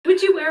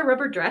Would you wear a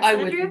rubber dress, I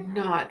Andrea? would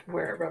not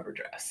wear a rubber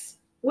dress.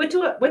 What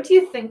do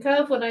you think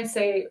of when I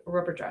say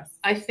rubber dress?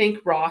 I think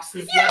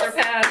Ross's Yes! leather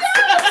pants.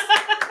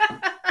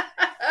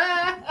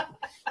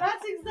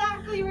 That's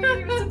exactly where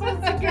you're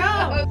supposed to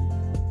go.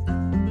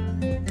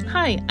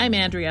 Hi, I'm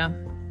Andrea.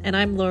 And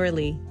I'm Laura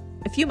Lee.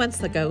 A few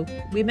months ago,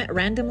 we met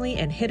randomly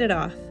and hit it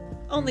off,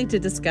 only to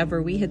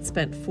discover we had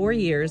spent 4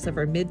 years of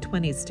our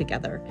mid-20s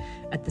together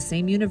at the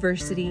same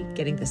university,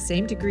 getting the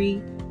same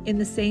degree, in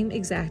the same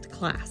exact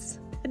class,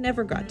 and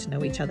never got to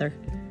know each other.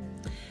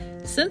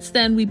 Since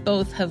then, we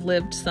both have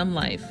lived some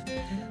life.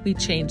 We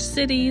changed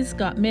cities,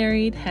 got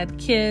married, had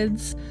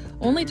kids,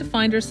 only to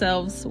find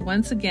ourselves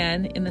once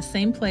again in the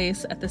same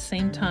place at the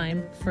same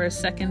time for a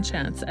second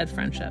chance at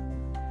friendship.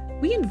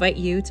 We invite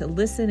you to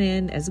listen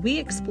in as we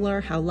explore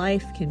how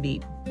life can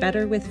be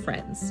better with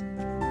friends.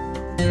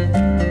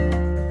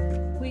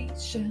 We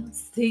shall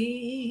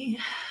see.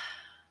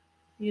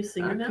 You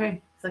singer now? Okay.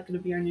 Is that going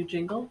to be our new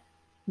jingle?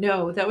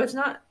 No, that was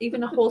not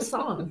even a whole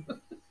song.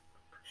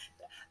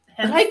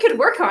 But I could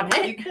work on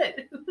it. You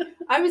could.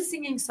 I was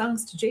singing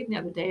songs to Jaden the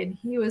other day, and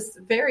he was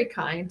very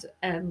kind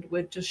and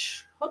would just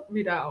shut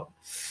me down.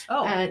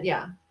 Oh. And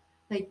yeah,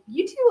 like,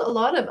 you do a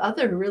lot of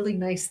other really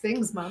nice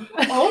things, Mom.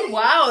 Oh,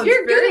 wow.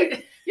 You're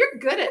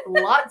good at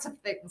lots of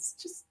things,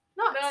 just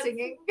not That's-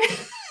 singing.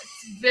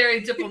 Very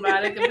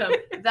diplomatic of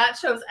him. That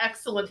shows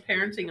excellent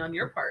parenting on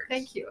your part.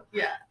 Thank you.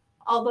 Yeah.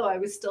 Although I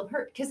was still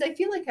hurt because I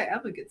feel like I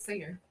am a good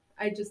singer.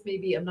 I just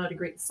maybe I'm not a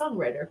great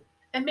songwriter.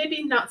 And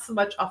maybe not so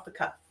much off the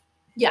cuff.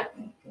 Yeah.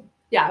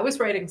 Yeah, I was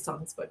writing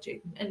songs about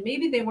Jaden, and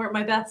maybe they weren't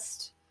my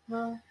best.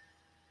 Well,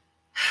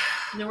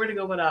 nowhere to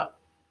go but up.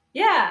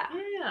 Yeah.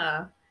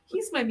 Yeah.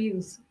 He's my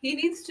muse. He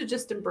needs to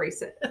just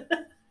embrace it.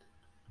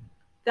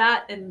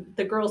 That, and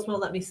the girls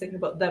won't let me sing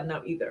about them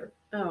now either.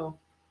 Oh,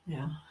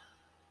 Yeah.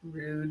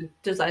 rude.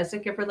 Does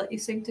Isaac ever let you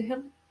sing to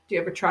him? Do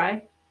you ever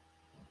try?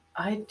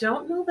 I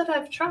don't know that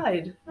I've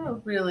tried. Oh.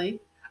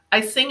 Really?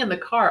 I sing in the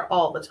car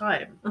all the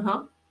time,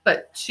 Uh-huh.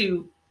 but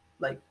to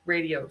like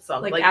radio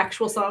songs, Like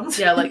actual songs?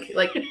 yeah, like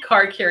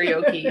car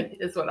karaoke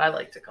is what I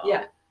like to call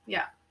Yeah. it.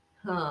 Yeah.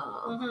 Huh.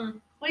 Mm-hmm.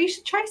 Well, you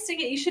should try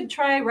singing. You should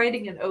try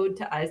writing an ode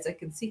to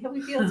Isaac and see how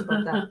he feels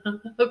about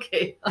that.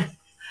 Okay.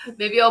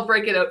 Maybe I'll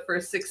break it out for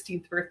his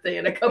 16th birthday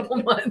in a couple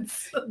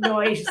months.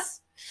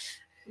 Nice.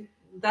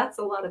 That's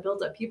a lot of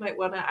buildup. You might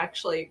want to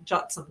actually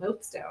jot some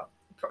notes down.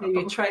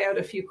 Maybe try out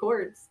a few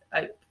chords.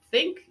 I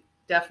think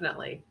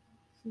definitely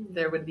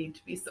there would need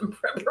to be some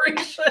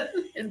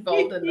preparation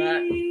involved in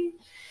that.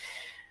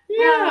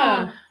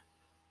 Yeah.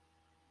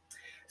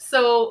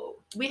 So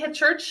we had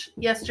church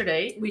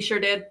yesterday. We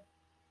sure did.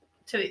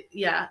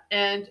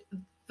 And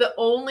the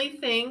only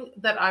thing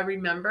that I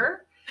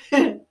remember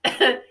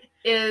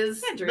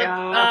is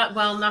Andrea.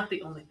 well, not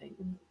the only thing.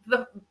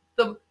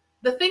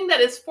 The thing that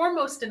is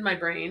foremost in my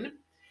brain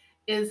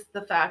is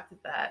the fact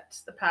that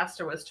the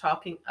pastor was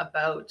talking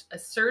about a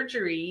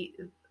surgery,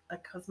 a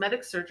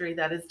cosmetic surgery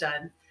that is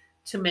done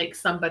to make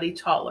somebody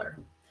taller.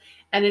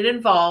 And it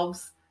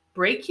involves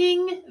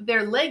breaking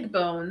their leg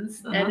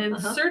bones and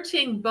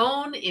inserting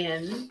bone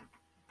in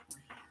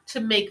to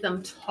make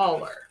them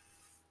taller.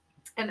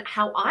 And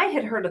how I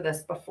had heard of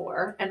this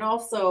before, and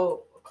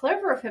also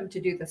clever of him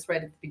to do this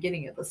right at the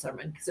beginning of the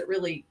sermon because it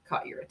really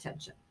caught your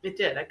attention. It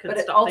did. I couldn't But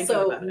it stop thinking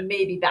also about it.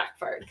 maybe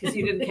backfired because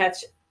you didn't catch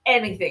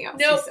anything else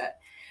Nope. he said.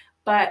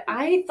 But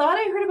I thought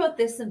I heard about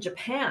this in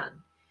Japan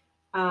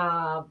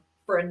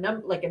for a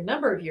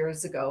number of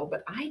years ago,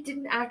 but I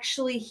didn't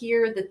actually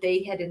hear that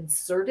they had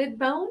inserted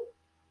bone.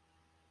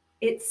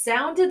 It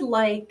sounded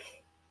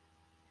like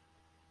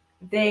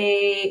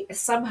they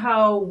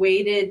somehow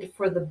waited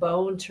for the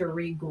bone to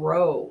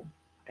regrow.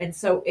 And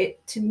so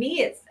to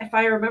me, if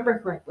I remember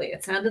correctly,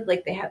 it sounded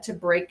like they had to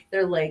break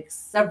their legs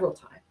several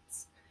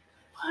times.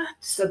 What?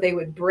 So they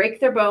would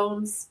break their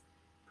bones,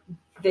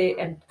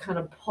 and kind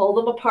of pull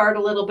them apart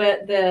a little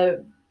bit.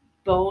 The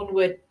bone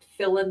would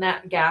fill in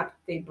that gap.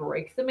 They'd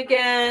break them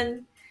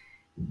again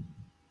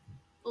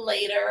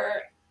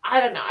later. I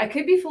don't know. I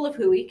could be full of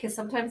hooey because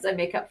sometimes I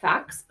make up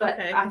facts, but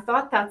Okay. I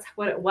thought that's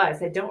what it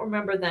was. I don't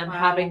remember them Wow.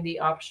 having the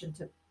option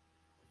to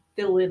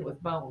fill in with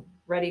bone,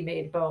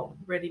 ready-made bone.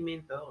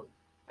 Ready-made bone.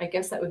 I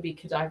guess that would be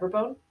cadaver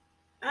bone.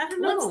 I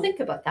don't know. Let's think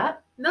about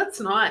that. No,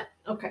 it's not.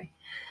 Okay.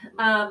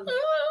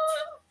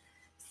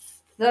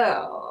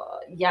 So,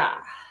 yeah.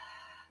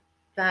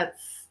 That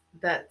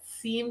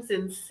seems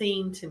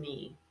insane to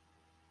me.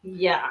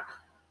 Yeah.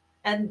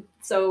 And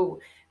so,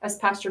 as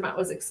Pastor Matt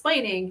was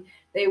explaining,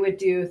 they would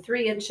do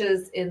 3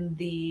 inches in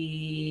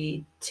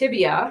the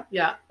tibia.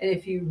 Yeah. And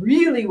if you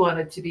really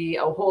wanted to be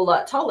a whole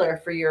lot taller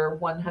for your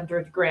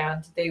 100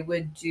 grand, they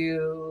would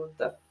do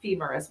the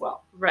femur as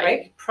well.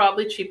 Right.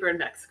 Probably cheaper in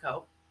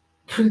Mexico.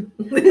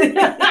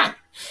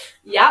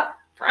 Yep.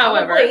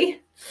 However.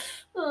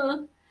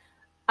 Probably.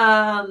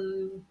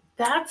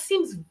 That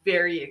seems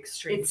very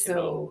extreme It's to me.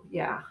 so,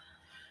 yeah.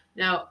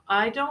 Now,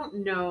 I don't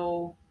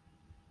know.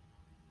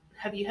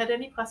 Have you had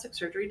any plastic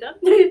surgery done?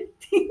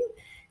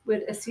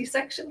 Would a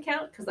C-section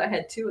count? Because I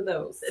had 2 of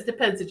those. It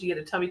depends. Did you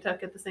get a tummy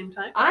tuck at the same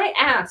time? I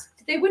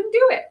asked. They wouldn't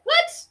do it.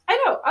 What? I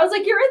know. I was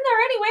like, you're in there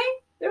anyway.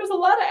 There was a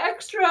lot of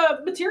extra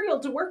material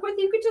to work with.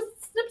 You could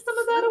just snip some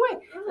of that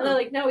away. Oh. And they're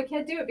like, no, we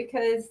can't do it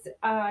because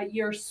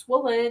you're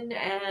swollen.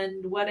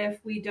 And what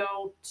if we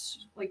don't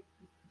like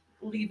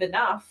leave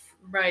enough?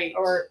 Right.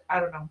 Or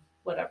I don't know,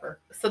 whatever.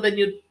 So then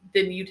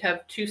you'd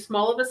have too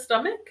small of a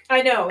stomach?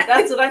 I know.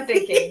 That's what I'm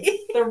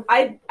thinking.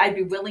 I'd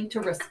be willing to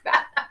risk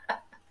that.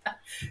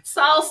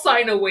 So I'll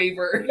sign a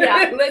waiver.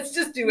 Yeah. Let's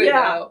just do it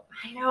now.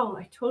 I know.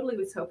 I totally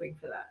was hoping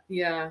for that.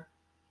 Yeah.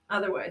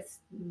 Otherwise,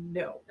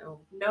 no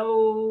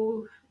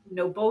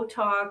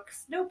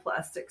Botox, no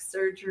plastic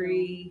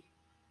surgery,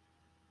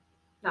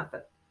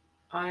 nothing.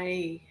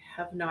 I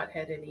have not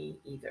had any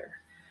either.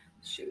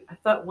 Shoot, I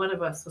thought one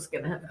of us was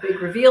going to have a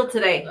big reveal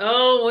today.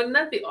 Oh, wouldn't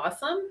that be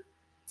awesome?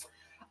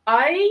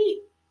 How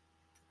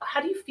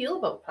do you feel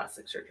about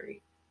plastic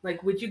surgery?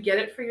 Like, would you get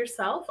it for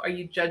yourself? Are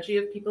you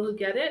judgy of people who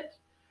get it?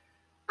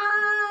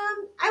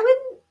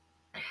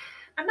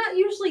 I'm not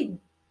usually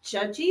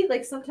judgy.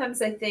 Like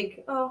sometimes I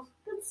think, oh,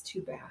 that's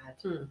too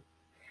bad.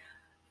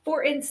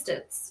 For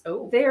instance,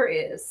 there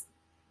is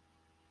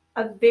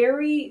a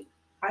very,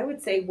 I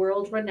would say,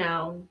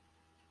 world-renowned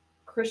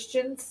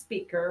Christian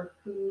speaker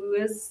who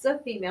is a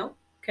female.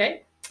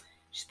 Okay.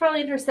 She's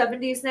probably in her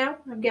 70s now,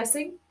 I'm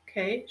guessing.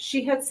 Okay.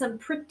 She had some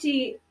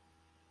pretty,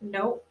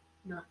 no,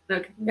 No.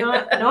 Okay.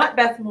 not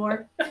Beth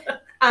Moore.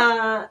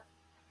 Her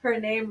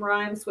name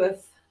rhymes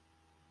with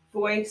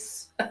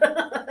voice.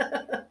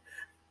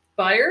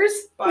 Byers?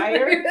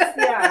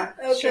 Yeah,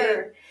 Okay.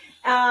 sure.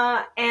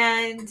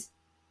 And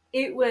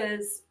it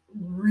was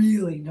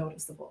really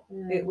noticeable.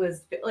 Mm. It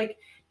was like,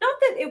 not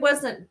that it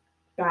wasn't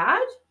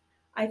bad.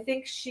 I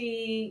think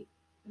she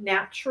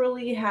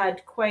naturally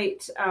had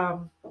quite, I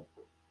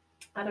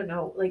don't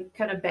know, like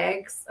kind of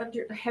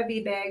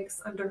heavy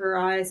bags under her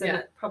eyes. And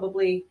it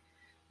probably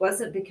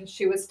wasn't because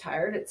she was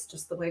tired. It's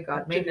just the way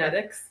God made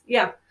Genetics. her.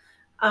 Yeah.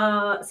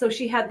 So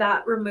she had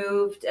that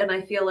removed, and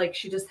I feel like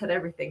she just had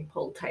everything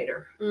pulled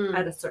tighter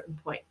at a certain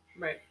point.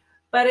 Right.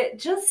 But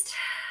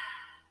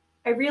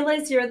I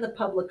realize you're in the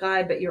public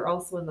eye, but you're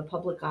also in the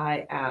public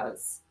eye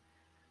as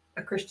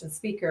a Christian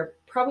speaker,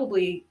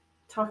 probably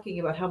talking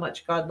about how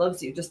much God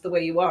loves you just the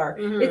way you are.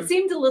 Mm-hmm. It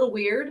seemed a little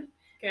weird.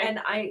 Okay. And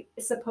I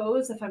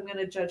suppose if I'm going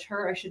to judge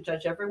her, I should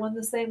judge everyone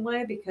the same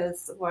way,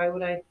 because why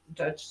would I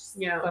judge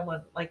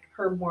someone like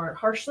her more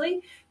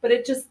harshly? But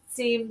it just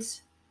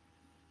seemed...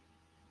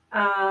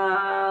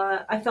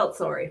 I felt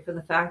sorry for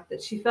the fact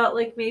that she felt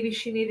like maybe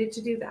she needed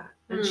to do that.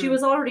 And she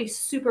was already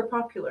super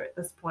popular at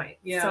this point.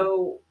 Yeah.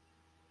 So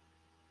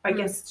I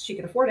guess she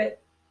could afford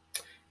it.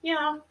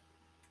 Yeah.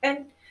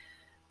 And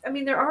I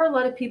mean, there are a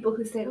lot of people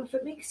who say, oh, if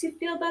it makes you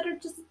feel better,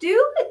 just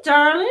do it,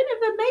 darling. If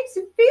it makes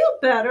you feel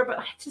better. But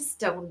I just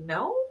don't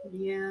know.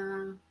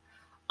 Yeah.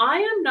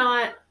 I'm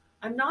not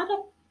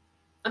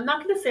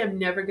going to say I'm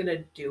never going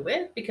to do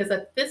it, because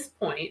at this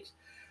point,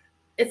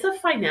 it's a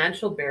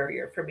financial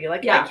barrier for me.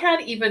 Like, I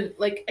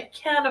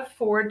can't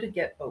afford to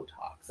get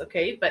Botox.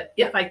 Okay. But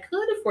if I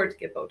could afford to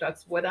get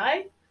Botox, would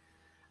I?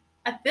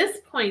 At this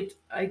point,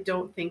 I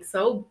don't think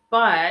so.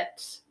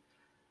 But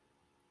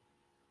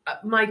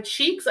my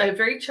cheeks, I have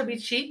very chubby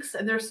cheeks,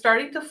 and they're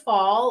starting to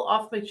fall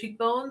off my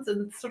cheekbones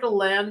and sort of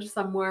land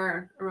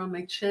somewhere around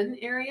my chin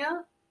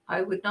area.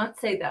 I would not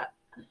say that.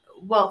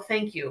 Well,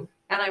 thank you.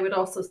 And I would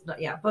also,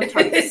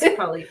 Botox is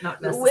probably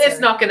not necessary. It's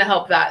not going to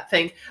help that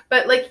thing.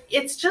 But like,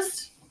 it's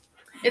just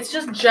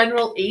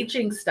general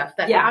aging stuff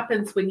that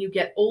happens when you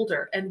get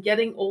older, and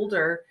getting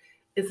older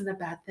isn't a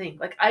bad thing.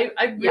 Like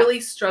I really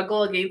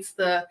struggle against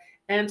the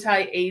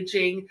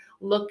anti-aging,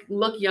 look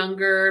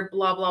younger,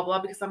 blah, blah, blah,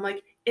 because I'm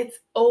like, it's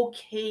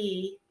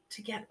okay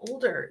to get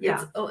older.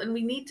 Yeah. And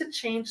we need to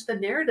change the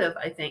narrative,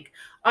 I think.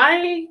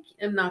 I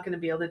am not going to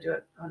be able to do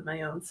it on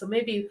my own. So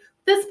maybe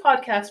this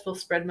podcast will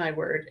spread my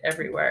word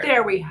everywhere.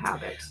 There we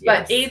have it.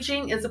 But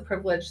aging is a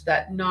privilege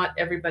that not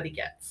everybody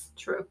gets.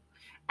 True.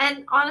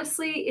 And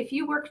honestly, if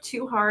you work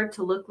too hard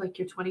to look like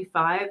you're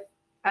 25,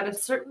 at a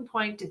certain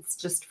point, it's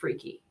just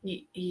freaky.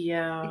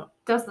 Yeah. It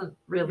doesn't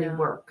really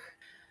work.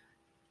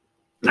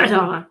 I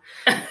don't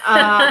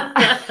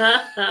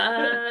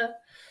know.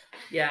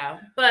 Yeah.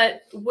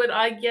 But would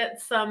I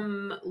get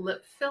some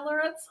lip filler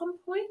at some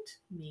point?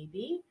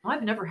 Maybe. Well,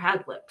 I've never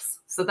had lips,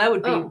 so that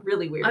would be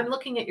really weird. I'm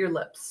looking at your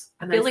lips.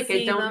 I feel like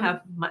I don't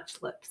have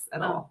much lips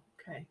at all.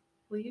 Okay.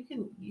 Well, you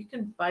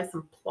can buy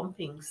some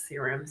plumping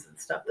serums and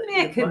stuff.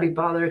 I could be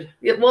bothered.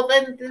 Yeah, well,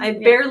 then I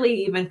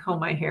barely even comb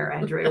my hair,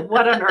 Andrea.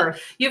 What on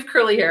earth? You have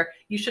curly hair.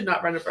 You should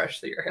not run a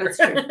brush through your hair. That's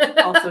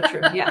true. Also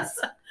true. Yes.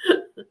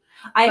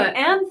 I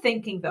am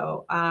thinking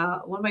though.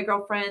 One of my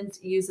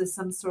girlfriends uses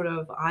some sort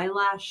of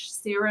eyelash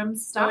serum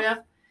stuff. Oh yeah,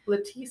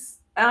 Latisse.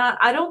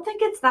 I don't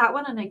think it's that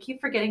one, and I keep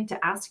forgetting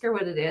to ask her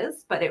what it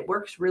is, but it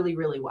works really,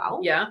 really well.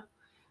 Yeah.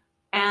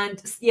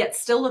 and yet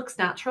still looks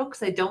natural,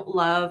 because I don't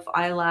love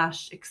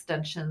eyelash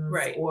extensions.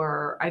 Right.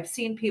 Or I've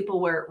seen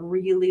people where it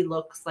really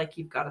looks like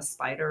you've got a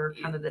spider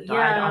kind of that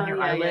died on your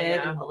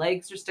eyelid, and the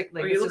legs are sticking.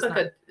 Like, or you look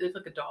like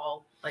a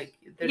doll. Like,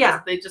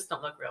 they just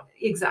don't look real.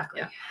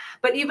 Exactly. Yeah.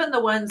 But even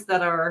the ones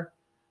that are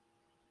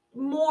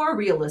more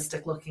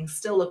realistic looking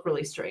still look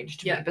really strange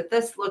to me. But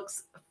this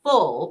looks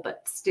full,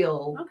 but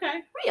still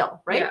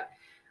real, right? Yeah.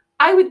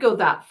 I would go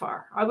that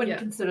far. I wouldn't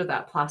consider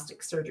that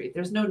plastic surgery.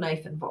 There's no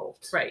knife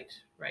involved. Right.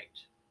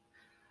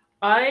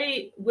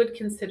 I would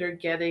consider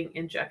getting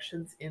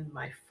injections in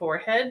my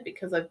forehead,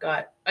 because I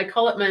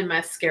call it my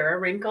mascara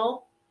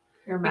wrinkle.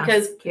 Your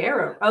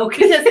mascara.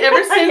 Because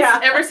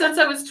ever since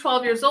I was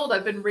 12 years old,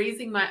 I've been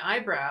raising my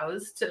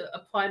eyebrows to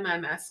apply my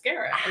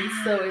mascara. And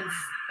so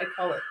I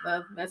call it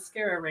the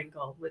mascara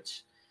wrinkle,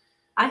 which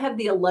I have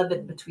the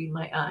 11 between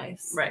my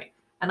eyes. Right.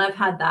 And I've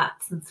had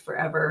that since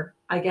forever.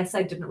 I guess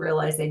I didn't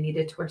realize I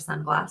needed to wear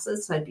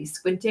sunglasses. So I'd be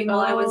squinting while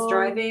I was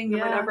driving or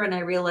whatever. And I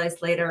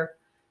realized later,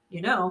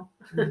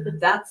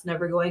 that's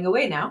never going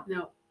away now.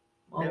 No.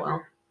 Oh, never.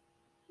 well.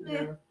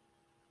 Never.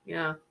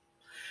 Yeah.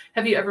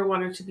 Have you ever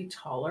wanted to be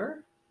taller?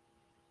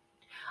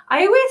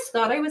 I always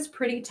thought I was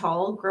pretty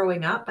tall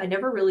growing up. I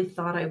never really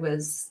thought I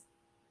was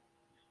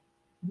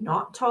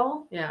not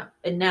tall. Yeah.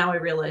 And now I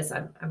realize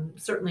I'm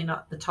certainly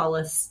not the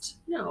tallest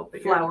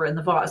but flower in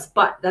the vase,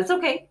 but that's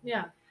okay.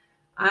 Yeah.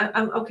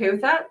 I'm okay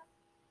with that.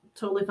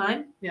 Totally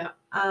fine. Yeah.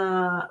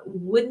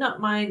 Would not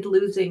mind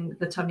losing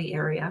the tummy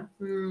area.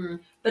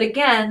 But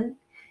again,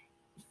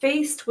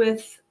 faced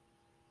with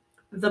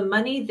the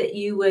money that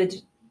you would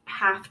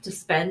have to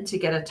spend to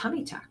get a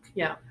tummy tuck.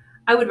 Yeah.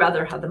 I would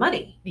rather have the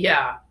money.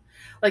 Yeah.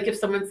 Like if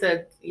someone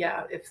said,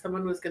 if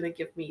someone was going to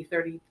give me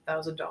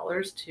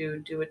 $30,000 to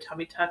do a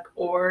tummy tuck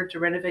or to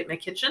renovate my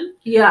kitchen.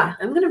 Yeah.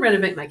 I'm going to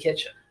renovate my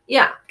kitchen.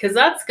 Yeah. Because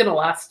that's going to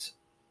last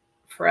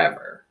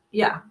forever.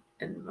 Yeah.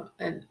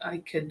 And I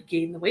could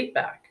gain the weight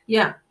back.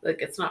 Yeah.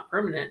 Like, it's not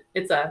permanent.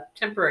 It's a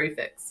temporary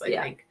fix, I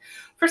think.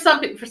 For some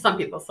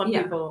people. Some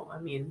people, I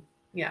mean,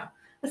 yeah.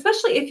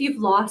 Especially if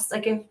you've lost,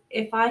 like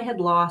if I had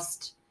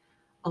lost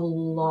a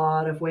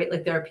lot of weight,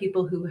 like there are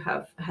people who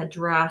have had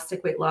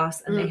drastic weight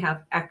loss and they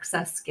have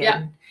excess skin.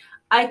 Yeah.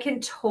 I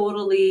can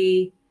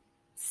totally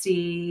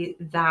see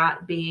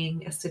that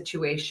being a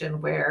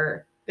situation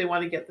where they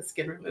want to get the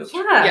skin removed.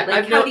 Yeah.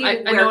 Like, I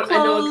know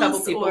a couple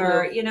people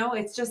or,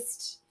 it's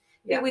just,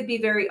 it would be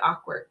very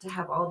awkward to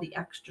have all the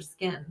extra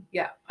skin.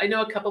 Yeah. I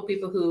know a couple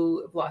people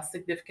who have lost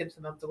significant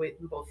amounts of weight,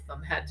 and both of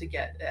them had to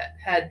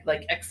had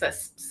like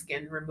excess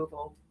skin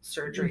removal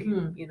surgery,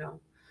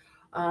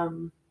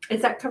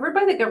 Is that covered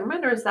by the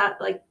government, or is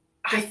that like?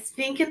 I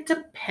think it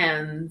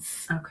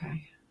depends.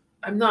 Okay.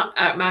 I'm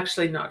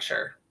actually not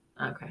sure.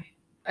 Okay.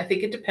 I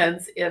think it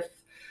depends if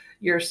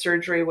your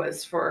surgery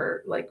was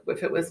for, like,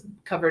 if it was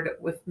covered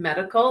with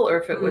medical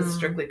or if it was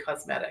strictly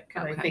cosmetic.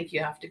 And I think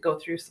you have to go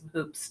through some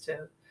hoops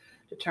to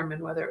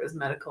determine whether it was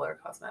medical or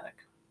cosmetic.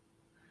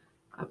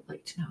 I would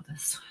like to know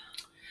this.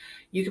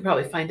 You could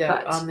probably find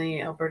out on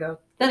the Alberta.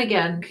 Then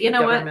again, you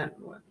know what?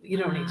 You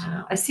don't need to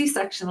know. A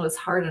C-section was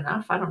hard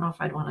enough. I don't know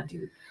if I'd want to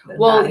do that.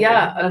 Well,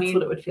 yeah. That's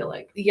what it would feel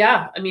like.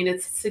 Yeah. I mean,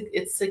 it's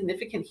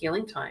significant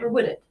healing time. Or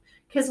would it?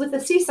 Because with a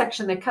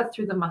C-section, they cut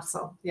through the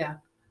muscle. Yeah.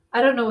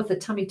 I don't know with the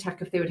tummy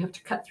tuck if they would have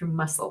to cut through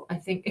muscle. I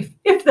think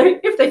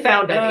if they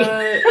found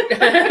any.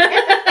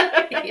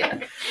 Yeah.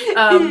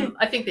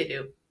 I think they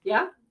do.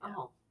 Yeah? Yeah.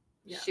 Oh,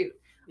 yeah. Shoot.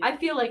 Yeah. I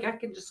feel like I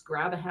can just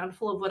grab a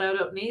handful of what I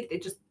don't need. They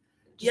just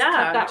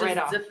cut that right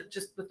off.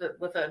 Just with an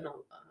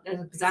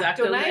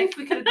X-Acto knife.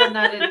 We could have done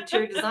that in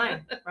interior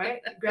design,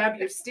 right? Grab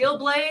your steel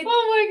blade.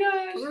 Oh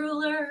my gosh.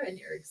 Ruler and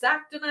your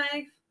X-Acto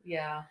knife.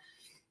 Yeah.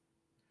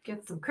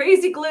 Get some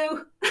crazy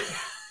glue.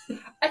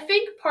 I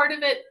think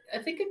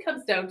it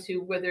comes down to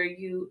whether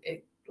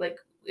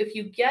if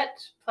you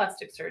get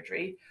plastic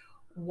surgery,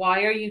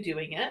 why are you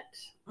doing it?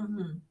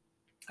 Mm-hmm.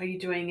 Are you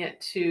doing it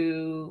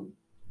to,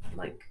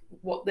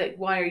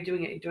 why are you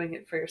doing it? Are you doing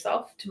it for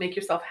yourself, to make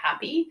yourself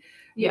happy?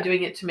 Are you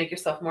doing it to make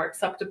yourself more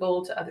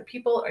acceptable to other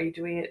people? Are you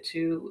doing it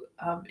to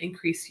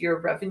increase your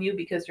revenue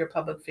because you're a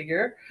public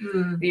figure?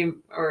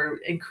 Or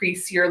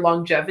increase your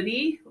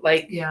longevity?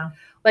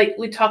 Like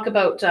we talk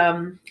about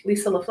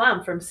Lisa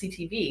LaFlamme from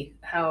CTV,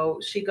 how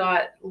she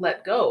got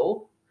let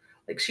go.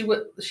 Like she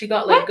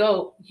got let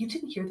go. You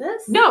didn't hear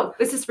this? No.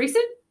 Is this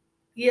recent?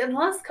 Yeah, in the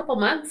last couple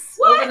months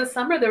What? over the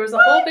summer, there was a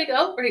whole big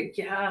outbreak.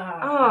 Yeah.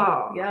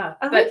 Oh. Yeah.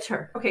 I liked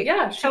her. Okay.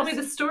 Yeah. Tell me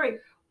the story.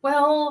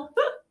 Well,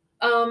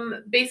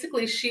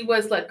 basically she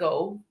was let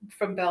go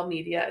from Bell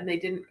Media, and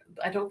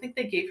I don't think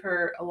they gave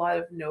her a lot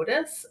of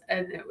notice.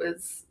 And it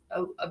was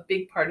a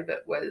big part of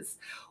it was,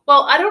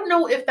 well, I don't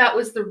know if that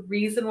was the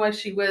reason why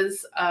she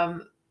was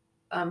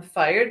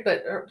fired,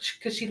 but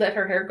because she let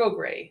her hair go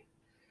gray.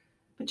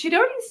 But she'd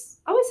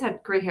always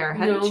had gray hair,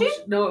 hadn't she?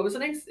 No,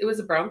 it was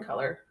a brown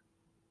color.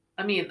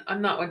 I mean,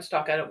 I'm not one to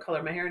talk. I don't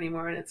color my hair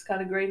anymore, and it's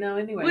kind of gray now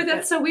anyway. Well,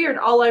 that's so weird.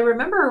 All I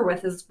remember her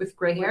with is with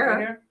gray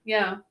hair.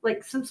 Yeah.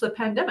 Like since the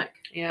pandemic.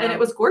 Yeah. And it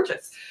was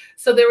gorgeous.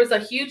 So there was a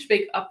huge,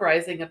 big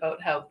uprising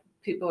about how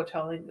people were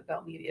telling the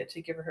Bell Media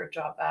to give her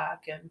job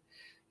back and,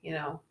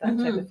 that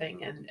type of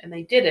thing. And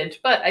they didn't.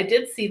 But I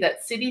did see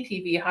that City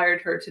TV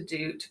hired her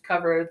to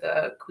cover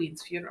the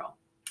Queen's funeral.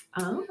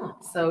 Oh.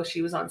 So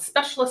she was on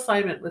special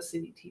assignment with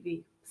City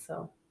TV.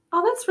 So.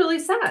 Oh, that's really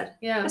sad.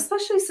 Yeah.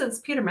 Especially since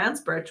Peter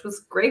Mansbridge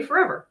was gray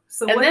forever.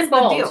 So and what's then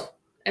bald. the deal?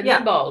 And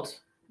then bald.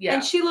 Yeah.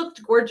 And she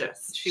looked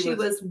gorgeous. She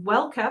was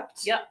well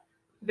kept. Yep.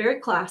 Very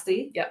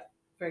classy. Yep.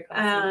 Very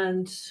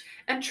classy.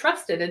 And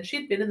trusted. And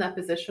she'd been in that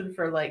position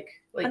for like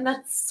and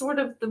that's sort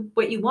of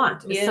what you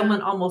want is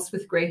someone almost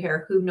with gray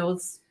hair who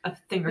knows a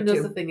thing or two.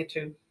 Knows a thing or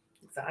two.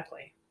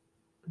 Exactly.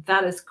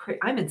 That is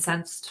crazy. I'm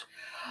incensed.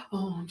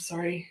 Oh, I'm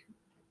sorry.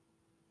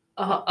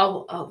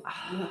 I'll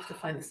have to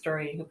find the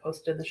story and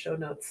post it in the show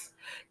notes.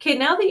 Okay,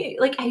 now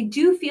that I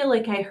do feel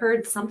like I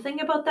heard something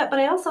about that, but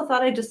I also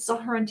thought I just saw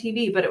her on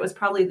TV, but it was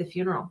probably the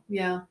funeral.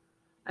 Yeah.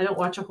 I don't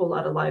watch a whole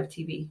lot of live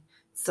TV,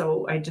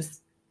 so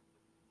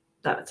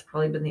that's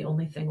probably been the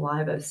only thing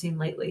live I've seen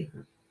lately.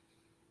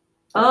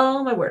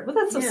 Oh my word. Well,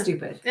 that's so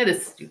stupid. It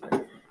is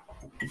stupid.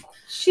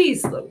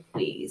 Jeez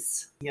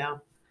Louise. Yeah.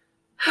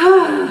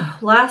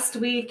 Last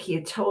week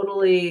you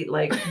totally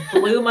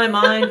blew my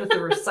mind with the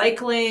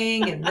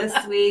recycling, and this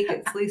week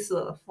it's Lisa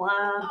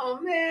LaFlamme. Oh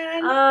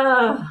man.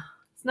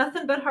 It's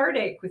nothing but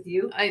heartache with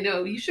you. I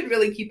know. You should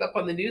really keep up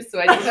on the news so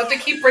I don't have to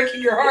keep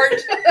breaking your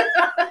heart.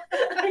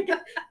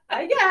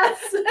 I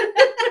guess.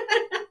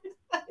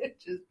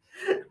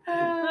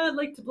 I'd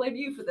like to blame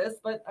you for this,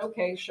 but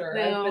okay, sure.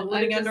 No, I've been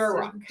living under a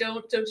rock.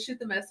 Don't shoot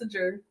the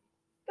messenger.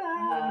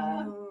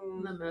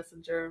 The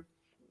messenger.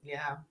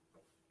 Yeah.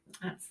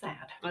 That's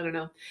sad. I don't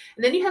know.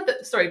 And then you have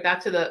back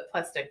to the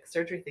plastic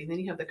surgery thing. Then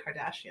you have the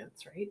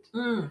Kardashians, right?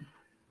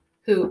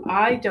 Who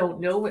I don't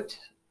know what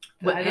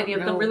any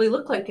of them really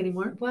look like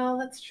anymore. Well,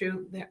 that's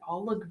true. They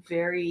all look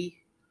very,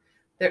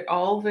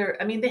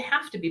 I mean, they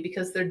have to be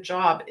because their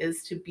job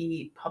is to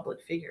be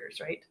public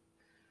figures, right?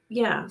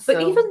 Yeah.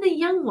 But even the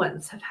young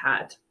ones have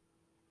had.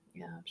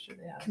 Yeah, I'm sure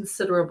they have.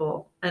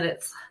 Considerable. And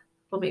it's,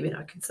 well, maybe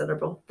not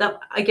considerable. That,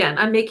 again,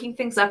 I'm making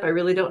things up. I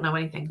really don't know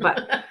anything,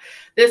 but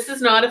this is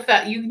not a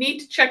fact. You need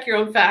to check your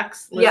own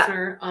facts,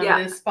 listener, on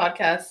this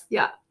podcast.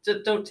 Yeah.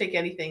 Don't take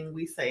anything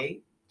we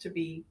say to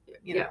be,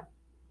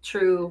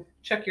 true.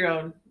 Check your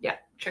own. Yeah.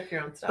 Check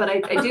your own stuff. But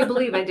I do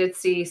believe I did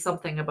see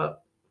something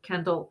about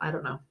Kendall. I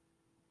don't know.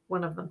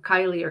 One of them,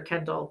 Kylie or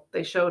Kendall.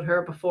 They showed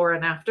her before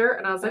and after.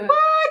 And I was like,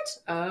 what?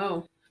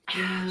 Oh.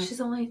 Yeah. She's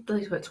only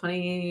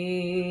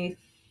 26,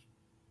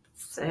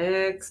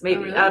 maybe.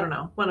 Oh, really? I don't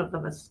know. One of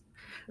them is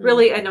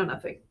really, I know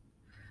nothing.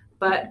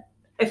 But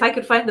if I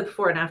could find the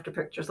before and after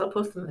pictures, I'll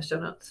post them in the show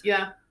notes.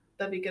 Yeah,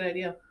 that'd be a good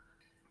idea.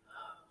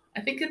 I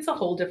think it's a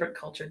whole different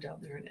culture down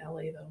there in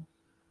LA, though.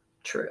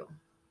 True.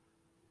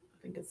 I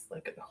think it's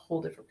like a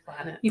whole different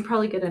planet. You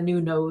probably get a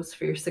new nose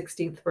for your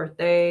 16th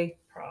birthday.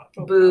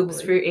 Probably.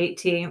 Boobs for your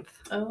 18th.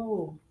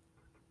 Oh.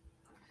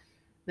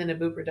 Then a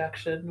boob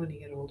reduction when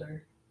you get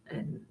older.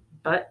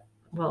 But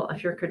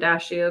if you're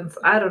Kardashians,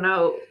 I don't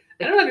know.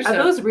 I don't understand.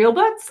 Are those real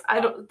butts?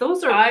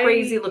 Those are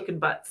crazy looking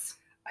butts.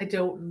 I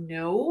don't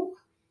know.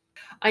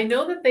 I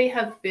know that they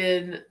have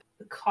been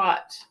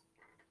caught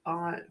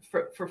on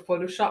for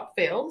Photoshop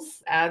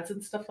fails, ads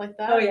and stuff like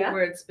that. Oh yeah.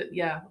 Where it's been,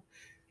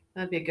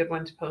 that'd be a good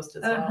one to post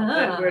as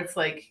well. Where it's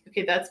like,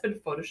 okay, that's been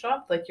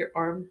photoshopped. Like your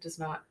arm does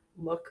not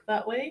look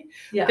that way.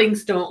 Yeah.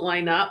 Things don't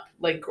line up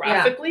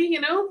graphically,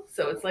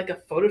 So it's like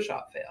a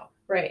Photoshop fail.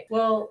 Right.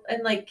 Well,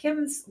 and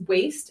Kim's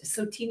waist is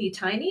so teeny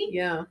tiny.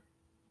 Yeah.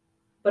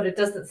 But it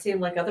doesn't seem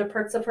like other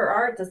parts of her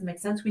are. It doesn't make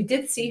sense. We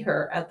did see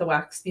her at the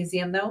Wax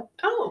Museum though.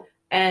 Oh.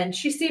 And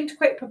she seemed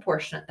quite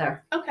proportionate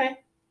there. Okay.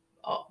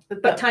 Oh,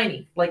 but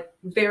tiny,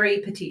 very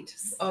petite.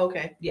 Oh,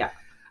 okay. Yeah.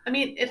 I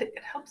mean, it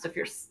helps if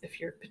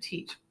you're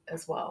petite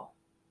as well.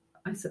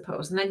 I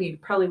suppose. And then you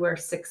probably wear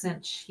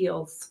 6-inch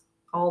heels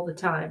all the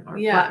time, or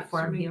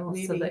platform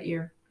heels, so that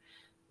you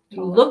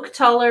look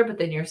taller, but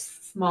then you're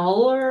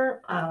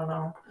smaller. I don't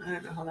know. I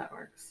don't know how that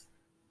works.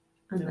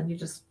 And then you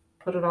just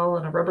put it all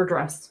in a rubber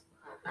dress.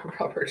 A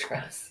rubber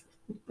dress.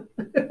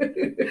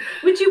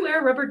 Would you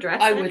wear a rubber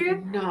dress, Andrea?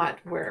 Would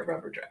not wear a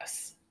rubber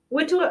dress.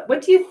 What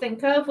do you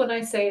think of when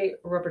I say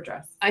rubber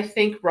dress? I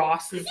think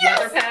Ross's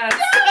leather pants.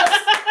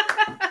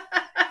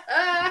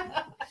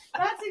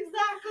 That's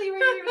exactly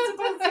where you were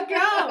supposed to go.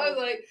 I was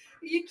like,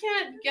 you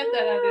can't get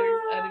that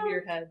out of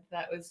your head.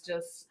 That is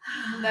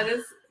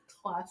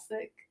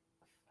classic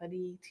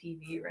funny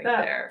TV right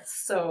there.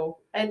 So,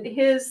 and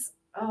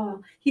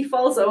he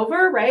falls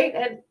over, right?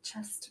 And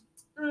just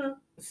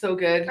so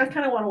good. I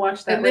kind of want to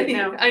watch that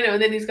now. I know.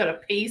 And then he's got a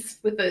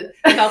paste with the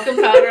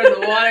talcum powder in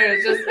the water.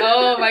 It's just,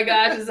 oh my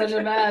gosh, it's such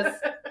a mess.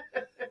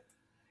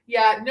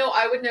 Yeah, no,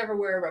 I would never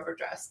wear a rubber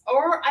dress.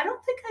 Or I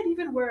don't think I'd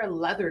even wear a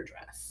leather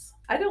dress.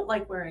 I don't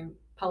like wearing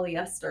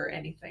polyester or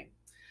anything.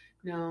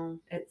 No.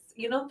 It's,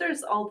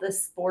 there's all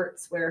this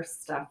sportswear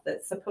stuff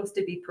that's supposed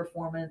to be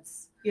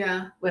performance.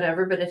 Yeah.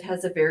 Whatever, but it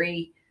has a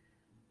very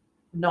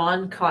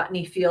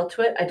non-cottony feel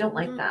to it. I don't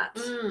like that.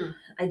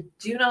 I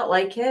do not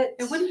like it.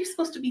 And what are you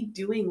supposed to be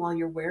doing while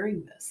you're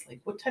wearing this?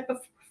 Like, what type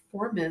of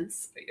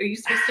performance? Are you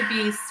supposed to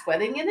be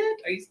sweating in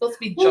it? Are you supposed to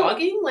be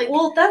jogging? Like,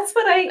 well, that's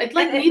what I'd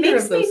like and it neither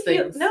makes of those me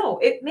feel- things. No,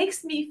 it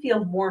makes me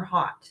feel more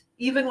hot,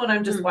 even when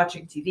I'm just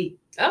watching TV.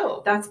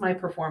 oh, That's my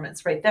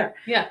performance right there.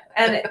 yeah.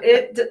 And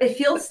it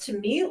feels to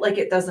me like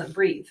it doesn't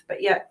breathe,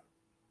 but yet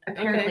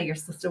apparently Okay. you're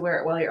supposed to wear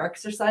it while you're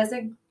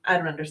exercising. I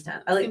don't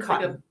understand. I like Seems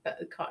cotton.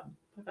 Like cotton.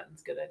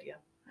 Cotton's a good idea.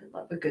 I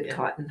love a good Yeah.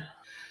 cotton.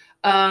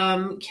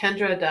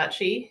 Kendra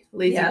Adachi,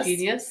 Lazy Yes.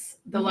 Genius.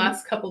 The Mhm.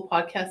 last couple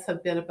podcasts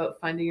have been about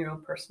finding your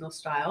own personal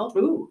style.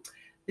 Ooh.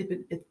 They've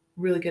been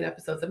really good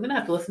episodes. I'm gonna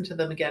have to listen to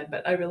them again,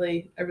 but I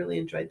really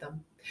enjoyed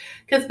them.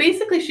 Because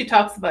basically she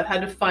talks about how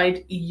to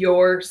find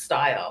your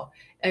style.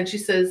 And she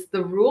says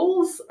the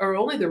rules are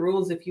only the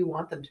rules if you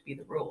want them to be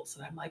the rules.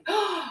 And I'm like,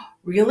 oh,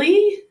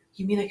 really?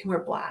 You mean I can wear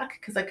black?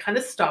 Because I kind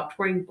of stopped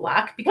wearing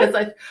black because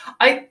I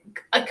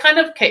kind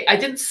of, okay, I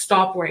didn't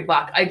stop wearing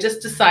black. I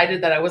just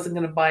decided that I wasn't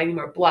going to buy any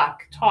more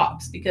black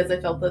tops because I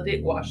felt that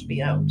it washed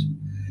me out.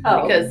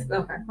 Oh, Because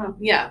okay. Well,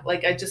 yeah,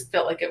 like I just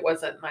felt like it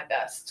wasn't my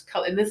best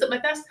color. And is it my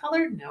best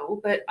color? No,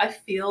 but I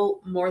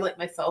feel more like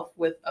myself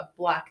with a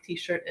black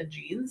t-shirt and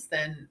jeans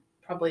than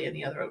probably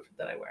any other outfit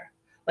that I wear.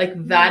 Like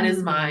that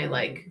is my,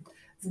 like,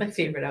 it's my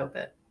favorite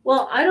outfit.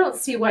 well, I don't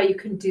see why you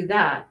couldn't do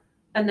that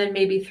and then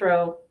maybe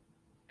throw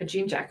a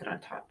jean jacket on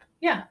top.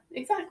 Yeah,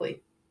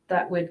 exactly.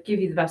 That would give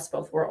you the best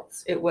of both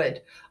worlds. It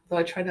would.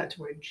 Although I try not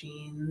to wear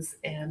jeans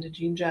and a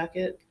jean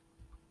jacket.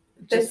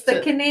 Just the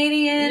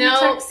Canadian No,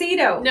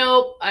 tuxedo.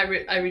 No, I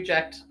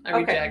reject. I Okay.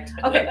 reject.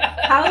 Okay.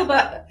 How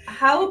about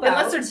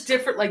Unless they're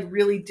different, like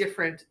really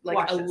different, like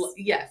washes.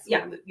 yes,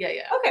 Yeah.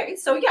 yeah. Okay,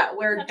 so yeah,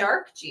 wear Okay.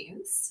 dark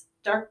jeans,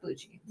 dark blue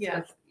jeans Yeah.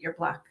 with your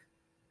black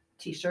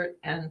t-shirt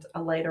and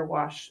a lighter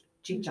wash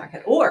jean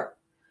jacket, or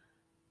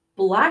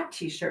black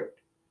t-shirt,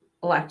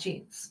 black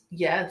jeans,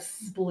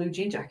 Yes, blue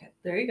jean jacket.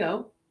 there you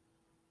go.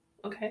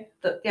 Okay.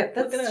 That's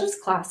Look at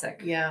just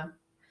classic. Yeah.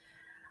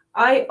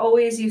 I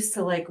always used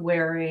to like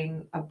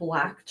wearing a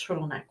black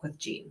turtleneck with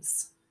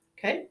jeans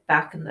Okay.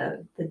 back in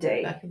the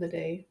day. Back in the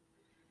day.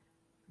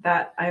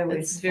 That I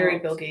always It's very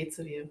felt- Bill Gates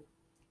of you.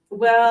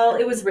 Well,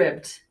 it was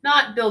ribbed.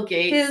 Not Bill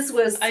Gates. His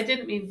was I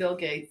didn't mean Bill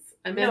Gates.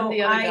 I meant no.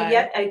 the other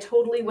guy. I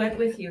totally went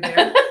with you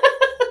there.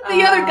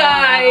 The other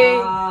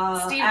guy.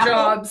 Steve Apple?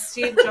 Jobs.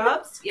 Steve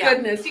Jobs. Yeah.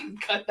 Goodness, you can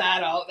cut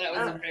that out. That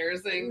was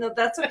embarrassing. No,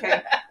 that's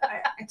okay.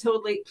 I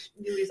totally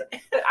knew he was.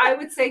 But I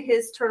would say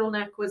his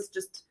turtleneck was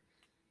just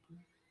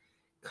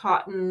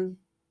cotton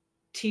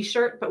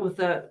t-shirt, but with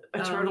a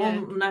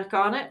turtleneck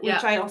on it, which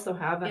Yeah. I also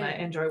have, and Yeah. I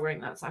enjoy wearing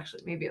that. So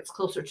actually, maybe it's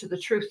closer to the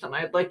truth than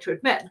I'd like to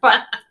admit.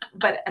 But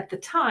at the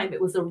time,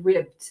 it was a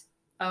ribbed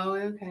Oh,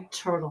 okay.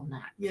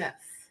 turtleneck, Yes.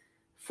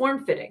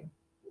 form fitting.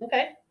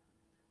 Okay.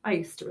 I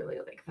used to really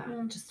like that.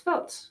 Mm. Just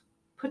felt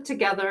put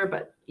together,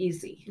 but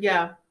easy.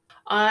 Yeah.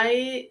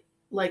 I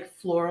like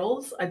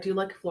florals. I do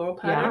like floral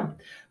pattern,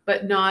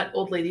 but not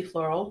old lady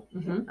floral.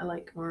 Mm-hmm. I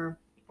like more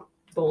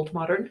Bold,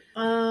 modern.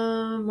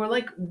 more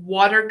like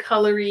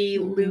watercolory,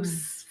 Mm.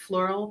 loose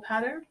floral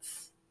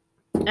patterns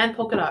and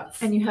polka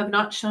dots. And you have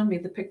not shown me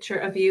the picture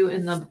of you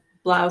in the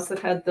blouse that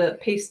had the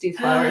pasty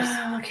flowers.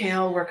 Okay,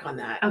 I'll work on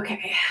that.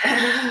 Okay.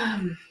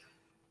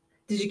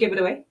 Did you give it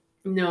away?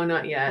 No,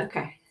 not yet.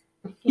 Okay.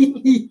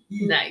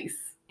 Nice.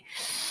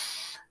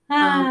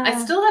 Ah. I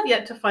still have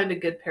yet to find a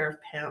good pair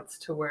of pants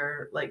to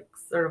wear, like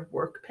sort of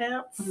work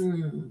pants.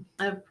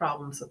 I have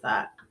problems with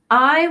that.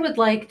 I would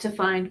like to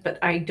find, but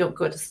I don't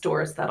go to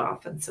stores that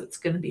often, so it's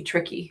going to be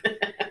tricky.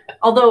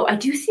 Although I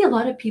do see a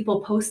lot of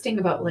people posting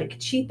about like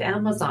cheap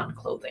Amazon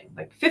clothing,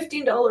 like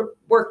 $15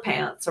 work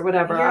pants or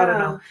whatever. I don't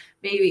know.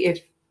 Maybe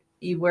if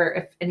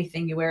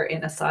anything you wear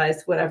in a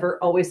size, whatever,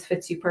 always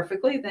fits you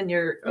perfectly, then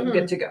you're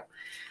good to go.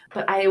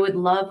 But I would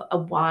love a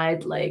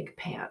wide leg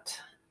pant.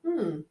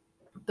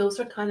 Those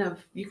are kind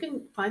of, you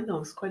can find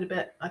those quite a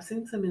bit. I've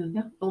seen some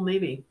in Old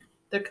Navy.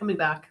 They're coming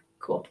back.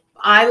 Cool.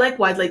 I like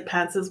wide leg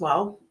pants as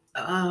well.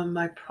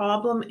 My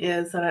problem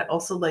is that I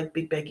also like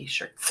big baggy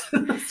shirts.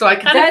 So I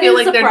kind of feel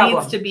like there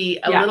needs to be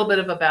a little bit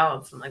of a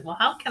balance. I'm like, well,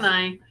 how can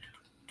I,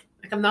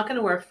 like, I'm not going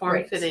to wear a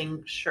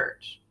form-fitting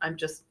shirt. I'm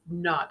just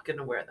not going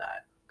to wear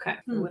that. Okay.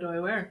 What do I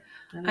wear?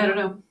 I don't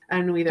know. I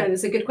don't know either. That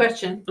is a good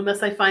question.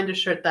 Unless I find a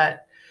shirt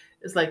that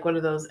is like one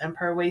of those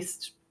empire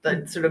waist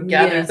that sort of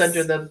gathers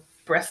under the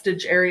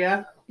breastage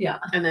area. Yeah.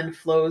 And then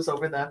flows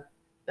over the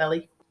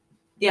belly.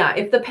 Yeah.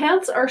 If the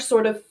pants are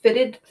sort of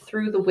fitted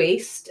through the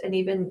waist and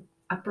even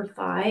upper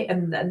thigh,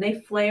 and then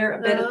they flare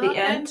a bit at the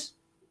end,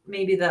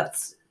 maybe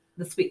that's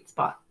the sweet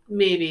spot.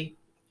 Maybe.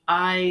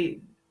 I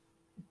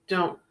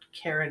don't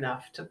care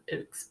enough to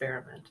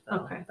experiment, though.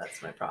 Okay.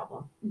 That's my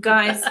problem.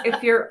 Guys,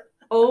 if you're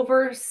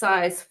over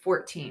size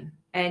 14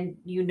 and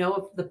you know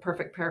of the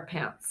perfect pair of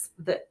pants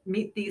that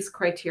meet these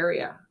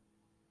criteria,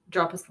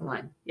 drop us a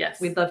line.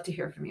 Yes. We'd love to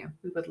hear from you.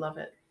 We would love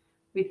it.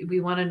 We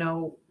want to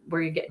know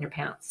where you're getting your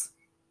pants.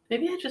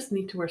 Maybe I just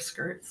need to wear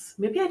skirts.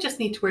 Maybe I just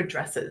need to wear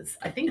dresses.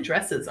 I think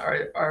dresses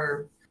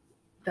are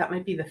that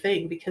might be the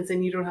thing, because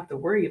then you don't have to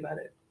worry about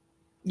it.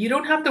 You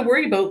don't have to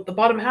worry about the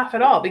bottom half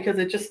at all, because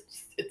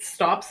it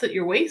stops at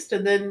your waist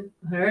and then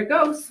There it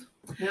goes.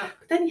 Yeah.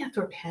 But then you have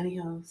to wear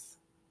pantyhose.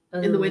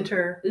 in the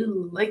winter.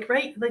 Ooh. Like,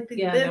 right? Like,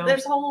 No.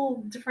 there's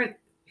whole different.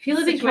 If you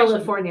live in situation.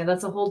 California,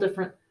 that's a whole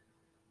different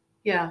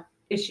Yeah.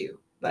 issue.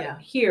 But Yeah.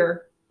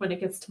 here, when it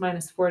gets to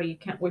 -40, you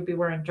can't be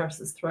wearing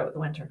dresses throughout the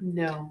winter.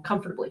 No.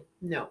 Comfortably.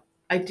 No.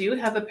 I do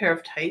have a pair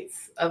of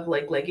tights of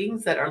like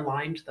leggings that are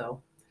lined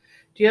though.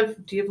 Do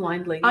you have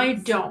lined leggings? I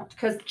don't,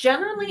 because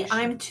generally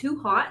I'm too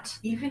hot.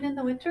 Even in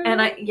the winter?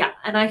 And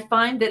I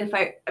find that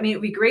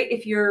it'd be great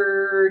if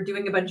you're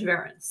doing a bunch of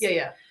errands.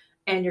 Yeah.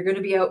 And you're going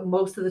to be out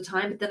most of the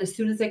time, but then as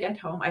soon as I get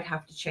home, I'd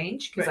have to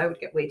change because I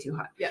would get way too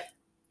hot. Yeah.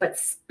 But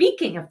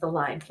speaking of the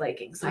lined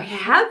leggings, I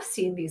have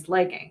seen these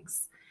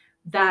leggings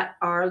that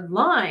are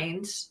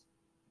lined,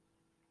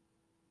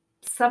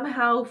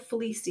 somehow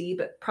fleecy,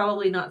 but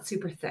probably not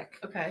super thick.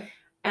 Okay.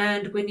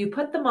 And when you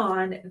put them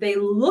on, they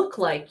look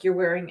like you're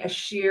wearing a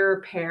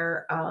sheer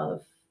pair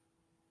of,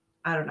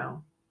 I don't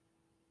know,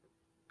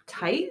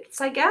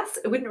 tights, I guess.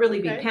 It wouldn't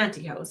really be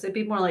pantyhose. It'd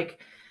be more like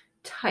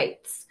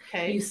tights.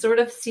 Okay. You sort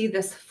of see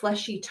this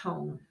fleshy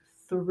tone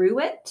through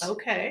it.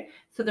 Okay.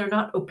 So they're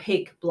not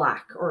opaque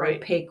black or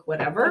opaque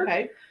whatever.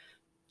 Okay.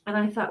 And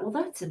I thought, well,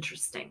 that's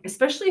interesting,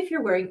 especially if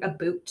you're wearing a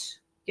boot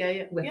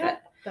with it.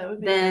 That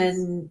would then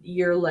sense.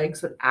 Your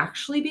legs would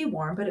actually be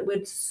warm, but it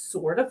would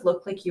sort of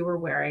look like you were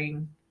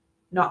wearing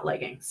not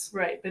leggings.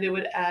 Right, but it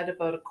would add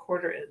about a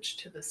 1/4 inch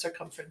to the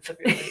circumference of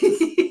your legs.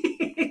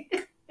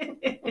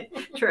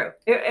 True.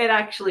 It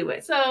actually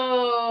would.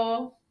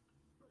 So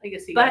I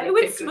guess but it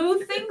would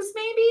smooth things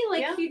maybe.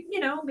 Like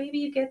maybe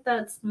you get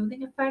that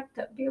smoothing effect.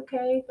 That would be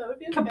okay. That would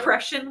be okay.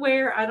 Compression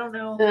wear, I don't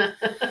know.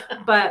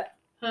 But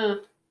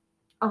I'll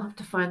have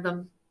to find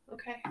them.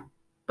 Okay.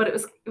 But it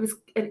was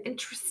an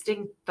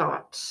interesting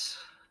thought.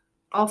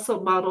 Also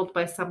modeled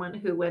by someone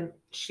who, when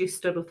she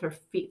stood with her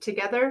feet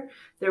together,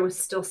 there was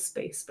still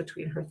space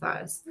between her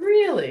thighs.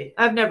 Really?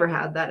 I've never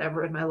had that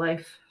ever in my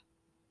life.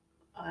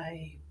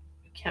 I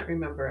can't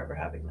remember ever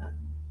having that.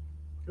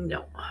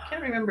 No. I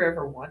can't remember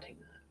ever wanting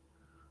that.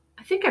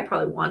 I think I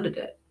probably wanted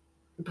it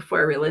before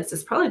I realized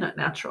it's probably not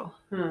natural.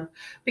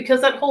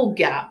 Because that whole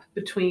gap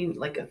between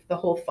the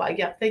whole thigh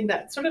gap thing,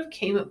 that sort of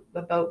came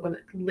about when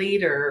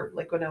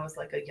I was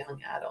like a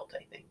young adult,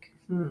 I think.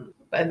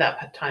 And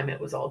that time it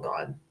was all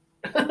gone.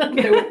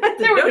 there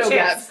were no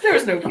gaps. There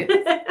was no kids.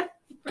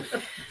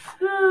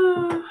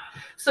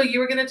 So you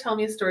were going to tell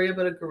me a story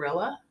about a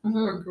gorilla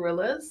or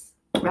gorillas?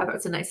 Wow,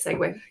 that's a nice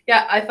segue.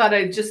 Yeah, I thought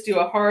I'd just do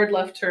a hard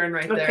left turn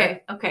right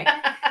there. Okay.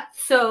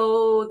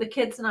 So the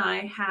kids and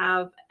I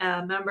have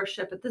a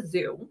membership at the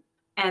zoo,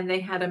 and they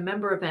had a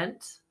member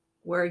event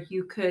where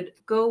you could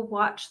go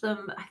watch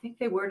them. I think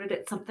they worded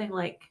it something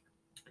like,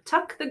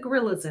 tuck the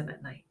gorillas in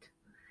at night,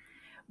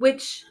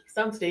 which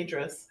sounds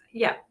dangerous.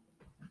 Yeah.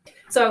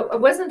 So I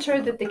wasn't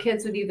sure that the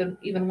kids would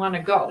even want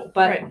to go,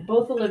 but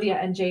both Olivia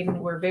and Jaden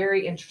were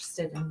very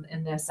interested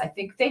in this. I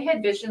think they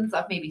had visions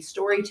of maybe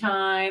story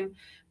time,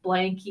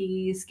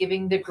 blankies,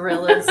 giving the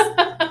gorillas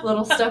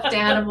little stuffed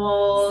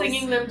animals,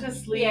 singing them to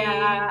sleep.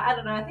 Yeah, I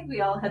don't know. I think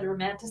we all had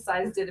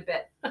romanticized it a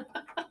bit.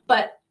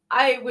 But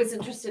I was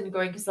interested in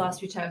going because the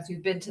last few times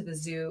we've been to the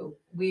zoo,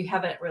 we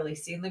haven't really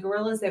seen the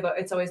gorillas.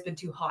 It's always been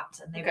too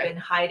hot, and they've been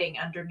hiding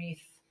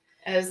underneath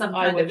some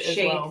kind of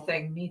shade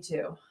thing. Me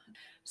too.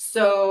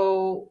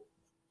 So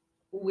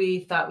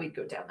we thought we'd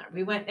go down there.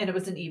 We went, and it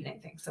was an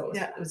evening thing, so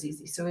it was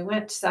easy. So we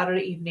went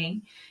Saturday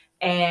evening,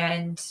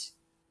 and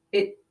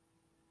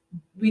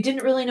we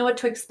didn't really know what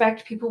to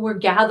expect. People were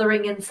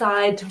gathering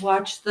inside to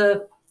watch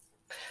the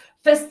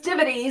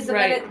festivities,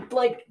 and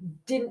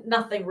then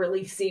nothing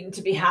really seemed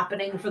to be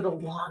happening for the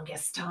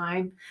longest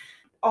time.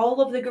 All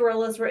of the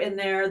gorillas were in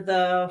there.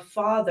 The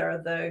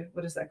father,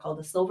 what is that called?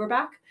 The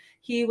silverback,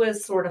 he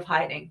was sort of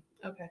hiding.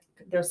 Okay.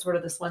 There's sort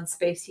of this one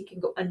space he can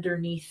go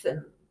underneath,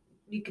 and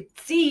you could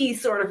see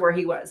sort of where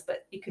he was,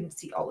 but you couldn't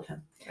see all of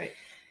him. Right.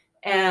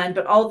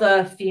 But all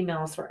the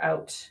females were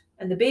out,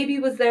 and the baby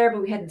was there,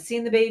 but we hadn't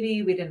seen the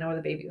baby. We didn't know where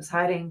the baby was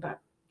hiding,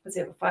 but does he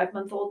have a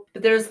 5-month-old?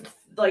 But there's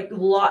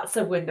lots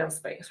of window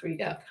space where you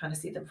can kind of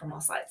see them from all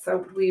sides.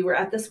 So we were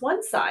at this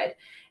one side,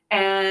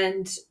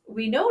 and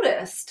we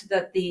noticed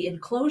that the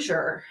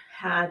enclosure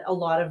had a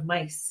lot of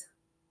mice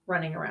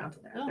running around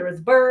in there. Oh. There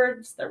was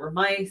birds, there were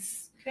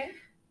mice. Okay.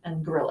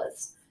 And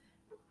gorillas.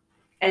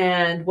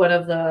 And one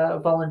of the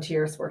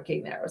volunteers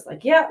working there was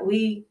like, yeah,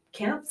 we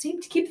can't seem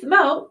to keep them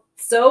out.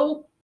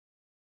 So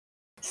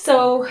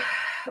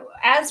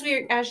as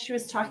she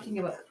was talking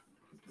about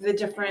the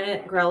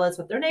different gorillas,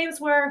 what their names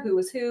were,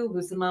 who's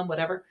the mom,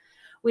 whatever,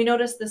 we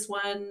noticed this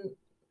one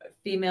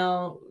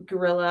female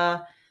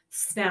gorilla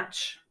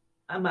snatch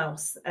a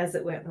mouse as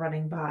it went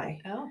running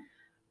by. Oh.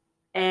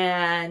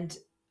 And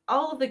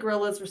all of the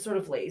gorillas were sort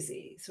of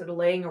lazy, sort of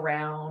laying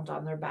around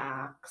on their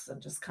backs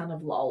and just kind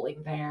of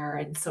lolling there.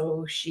 And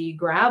so she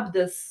grabbed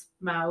this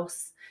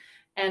mouse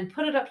and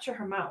put it up to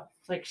her mouth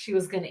like she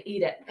was going to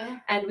eat it. Oh.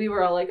 And we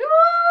were all like,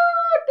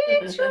 oh,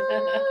 nature!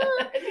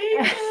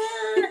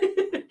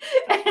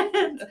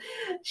 And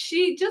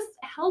she just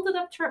held it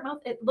up to her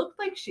mouth. It looked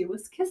like she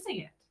was kissing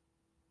it.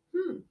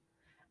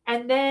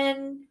 And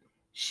then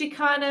she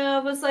kind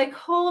of was like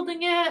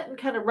holding it and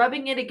kind of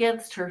rubbing it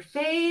against her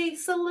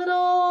face a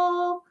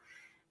little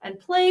and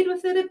played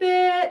with it a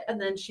bit. And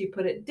then she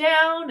put it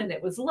down and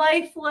it was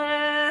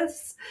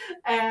lifeless.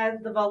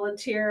 And the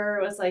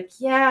volunteer was like,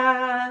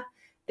 yeah,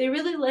 they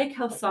really like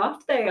how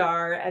soft they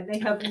are. And they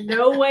have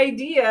no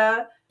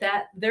idea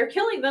that they're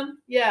killing them.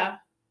 Yeah.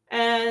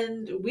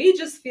 And we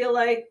just feel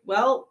like,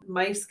 well,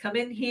 mice come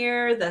in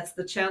here. That's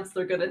the chance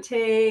they're going to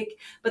take.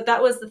 But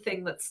that was the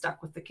thing that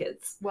stuck with the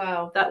kids.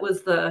 Wow. That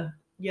was the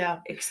Yeah.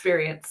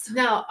 experience.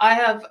 Now, I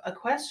have a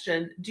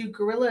question. Do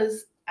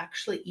gorillas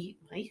actually eat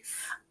mice?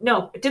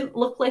 No, it didn't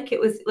look like it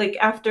was like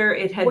after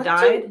it had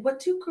died. What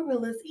do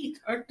gorillas eat?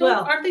 Aren't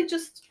they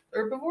just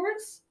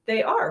herbivores?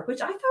 They are,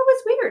 which I thought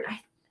was weird. I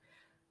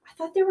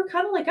thought they were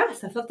kind of like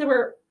us. I thought they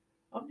were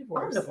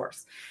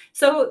omnivores.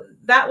 So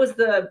that was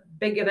the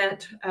big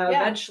event.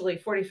 Eventually,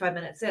 45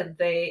 minutes in,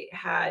 they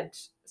had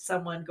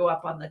someone go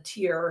up on the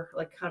tier,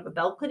 like kind of a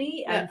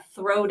balcony, and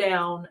throw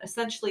down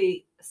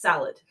essentially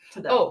salad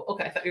to them. Oh,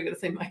 okay. I thought you were going to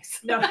say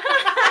mice. No. They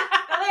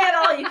had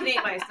all you can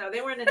eat mice. No,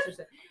 they weren't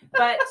interested.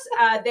 But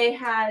they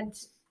had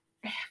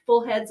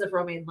full heads of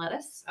romaine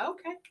lettuce.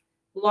 Okay.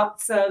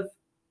 Lots of,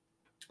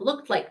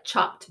 looked like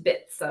chopped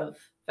bits of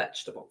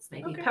vegetables,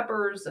 maybe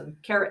peppers and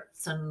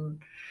carrots and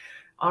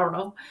I don't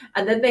know.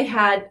 And then they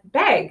had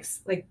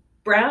bags, like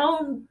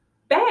brown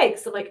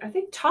bags. I'm like, are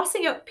they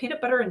tossing out peanut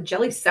butter and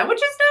jelly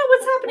sandwiches now?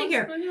 What's happening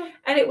here?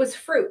 And it was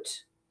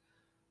fruit.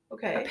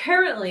 Okay.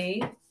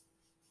 Apparently,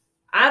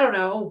 I don't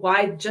know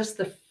why just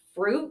the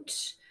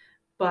fruit,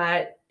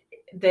 but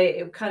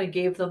it kind of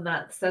gave them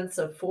that sense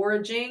of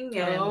foraging.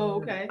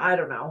 And I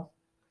don't know,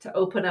 to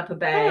open up a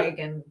bag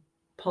and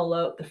pull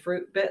out the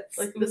fruit bits.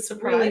 Like it was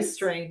surprise. Really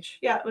strange.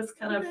 Yeah, it was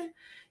kind of,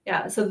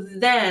 yeah. So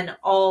then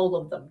all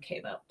of them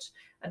came out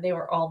and they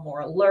were all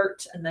more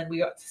alert. And then we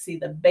got to see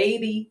the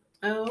baby.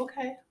 Oh,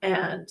 okay.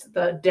 And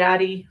the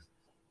daddy.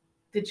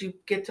 Did you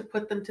get to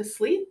put them to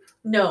sleep?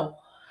 No.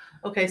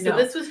 Okay, so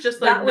this was just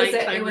like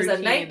nighttime it was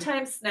routine. a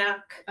nighttime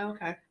snack.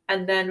 Okay.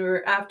 And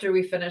then after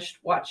we finished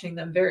watching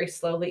them very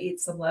slowly eat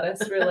some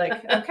lettuce, we were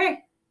like, okay,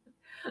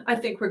 I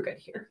think we're good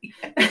here.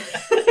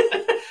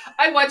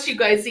 I watch you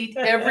guys eat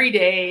every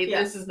day.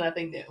 Yeah. This is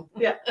nothing new.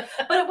 Yeah.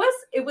 But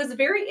it was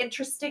very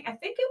interesting. I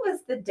think it was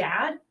the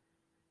dad.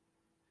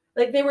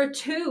 Like there were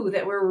two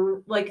that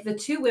were like the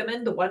two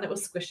women, the one that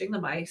was squishing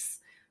the mice,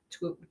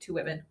 two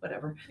women,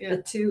 whatever. Yeah.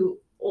 The two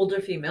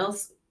older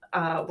females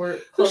were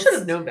close. Who should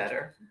have known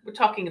better? We're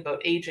talking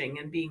about aging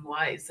and being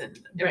wise and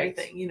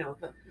everything. Right. You know,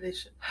 they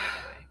should.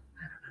 Anyway.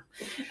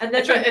 I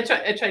don't know. And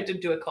then I tried to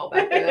do a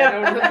callback.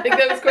 I don't think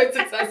that was quite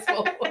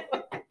successful.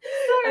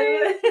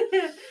 Sorry.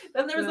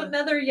 Then there was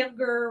another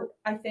younger,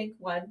 I think,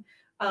 one,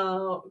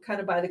 kind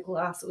of by the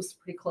glass. It was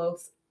pretty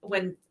close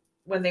when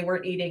they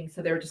weren't eating,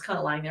 so they were just kind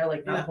of lying there,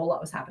 like not a whole lot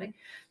was happening.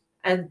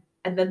 And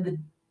then the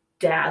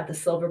dad, the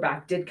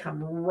silverback, did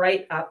come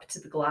right up to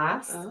the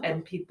glass,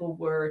 and people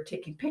were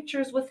taking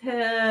pictures with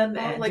him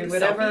and like do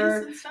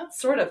whatever, and stuff?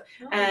 Sort of.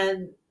 Oh.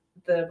 And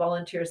the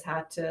volunteers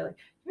had to, like,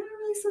 you're not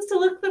really supposed to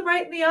look them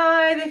right in the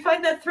eye. They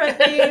find that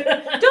threatening.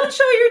 Don't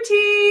show your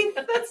teeth.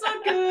 That's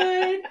not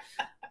good.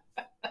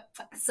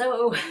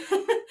 So,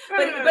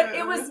 but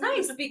it was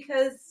nice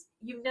because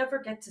you never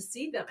get to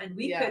see them, and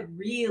we could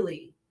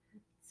really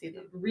see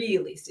them,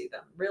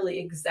 really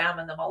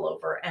examine them all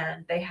over.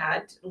 And they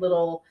had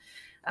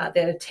they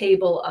had a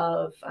table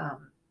of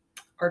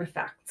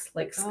artifacts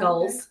like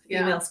skulls,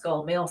 female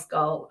skull, male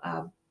skull,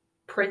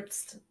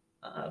 prints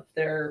of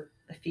their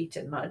feet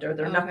in mud or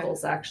their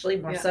knuckles, actually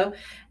more so.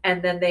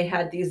 And then they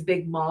had these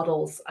big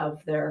models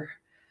of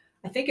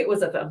I think it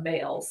was of a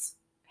male's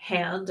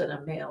hand and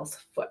a male's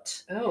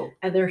foot. Oh.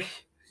 And they're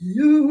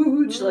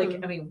huge. Like,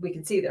 I mean, we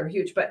can see they're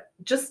huge, but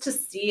just to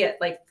see it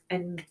like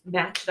and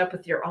match it up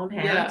with your own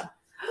hand. Yeah.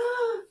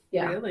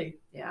 Yeah. Really?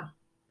 Yeah.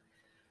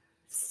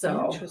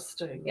 So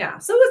interesting. Yeah.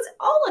 So it was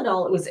all in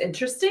all, it was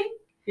interesting.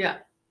 Yeah.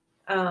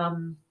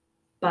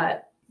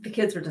 But the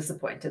kids were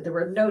disappointed. There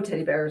were no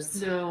teddy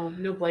bears. No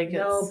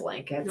blankets.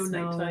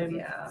 No nighttime.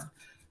 Yeah.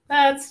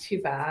 That's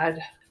too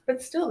bad.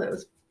 But still, that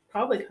was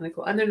probably kind of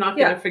cool. And they're not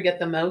going to forget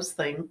the mouse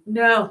thing.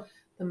 No.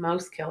 The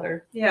mouse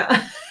killer.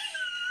 Yeah.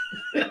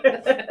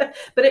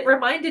 But it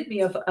reminded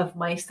me of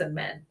Mice and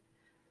Men.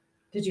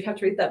 Did you have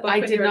to read that book? I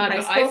did not.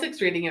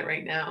 Isaac's reading it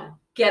right now.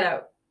 Get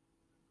out.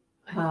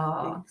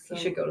 So. You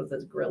should go to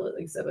the gorilla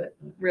exhibit.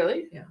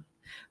 Really? Yeah.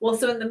 Well,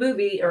 so in the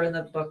movie or in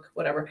the book,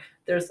 whatever,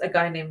 there's a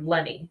guy named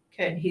Lenny.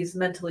 Okay. And he's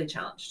mentally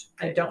challenged.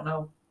 Okay. I don't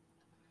know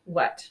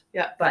what.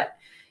 Yeah. But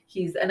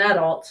he's an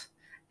adult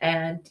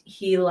and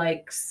he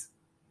likes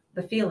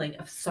the feeling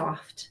of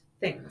soft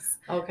things.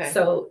 Okay.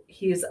 So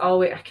he's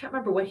always, I can't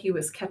remember what he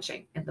was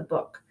catching in the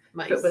book.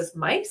 Mice. If it was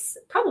mice,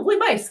 probably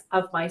mice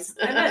of mice.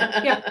 And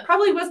then, yeah,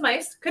 probably was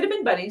mice. Could have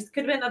been bunnies.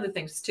 Could have been other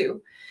things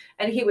too.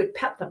 And he would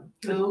pet them.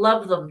 He would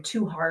love them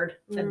too hard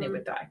and they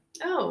would die.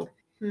 Oh.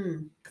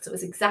 So it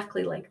was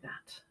exactly like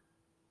that.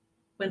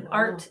 When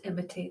art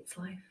imitates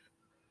life.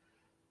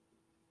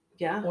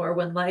 Yeah. Or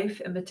when life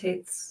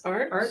imitates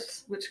art.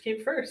 Which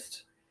came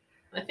first?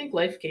 I think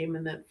life came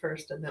in that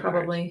first and then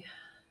probably.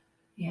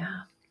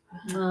 Yeah.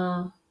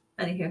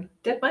 Anywho,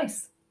 dead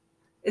mice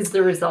is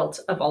the result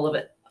of all of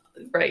it.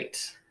 Right.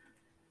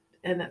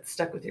 And that's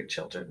stuck with your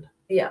children.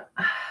 Yeah.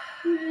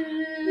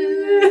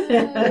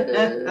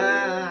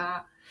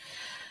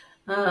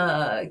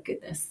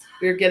 Goodness.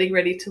 We were getting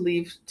ready to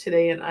leave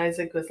today, and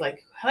Isaac was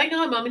like, hang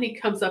on, Mom. And he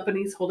comes up and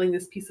he's holding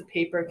this piece of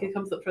paper. He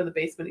comes up from the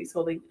basement. He's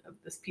holding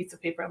this piece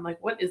of paper. I'm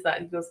like, what is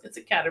that? He goes, it's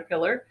a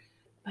caterpillar.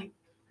 Like,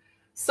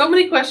 so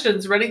many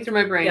questions running through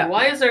my brain. Yeah.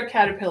 Why is there a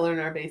caterpillar in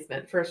our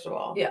basement, first of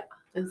all? Yeah.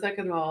 And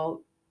second of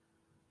all,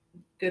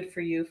 good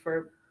for you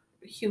for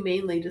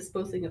humanely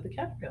disposing of the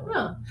caterpillar.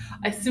 Huh.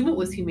 I assume it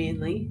was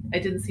humanely. I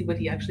didn't see what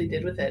he actually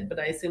did with it, but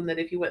I assume that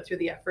if he went through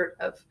the effort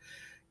of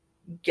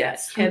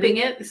scooping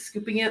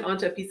it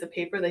onto a piece of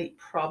paper, that he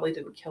probably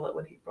didn't kill it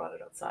when he brought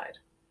it outside.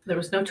 There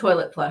was no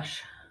toilet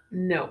flush.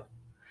 No.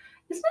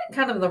 Isn't it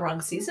kind of the wrong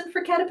season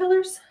for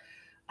caterpillars?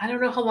 I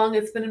don't know how long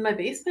it's been in my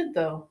basement,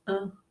 though.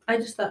 Oh, I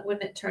just thought,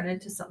 wouldn't it turn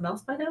into something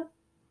else by now?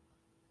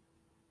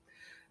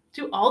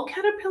 Do all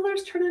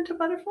caterpillars turn into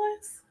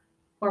butterflies?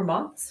 Or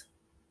moths?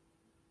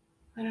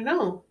 I don't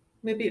know.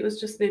 Maybe it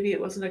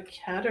wasn't a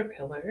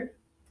caterpillar.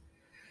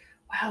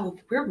 Wow,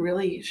 we're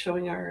really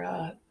showing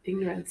our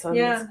ignorance on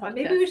this podcast.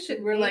 Maybe we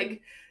should. We're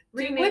like,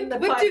 rename the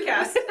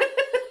podcast.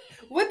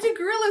 What do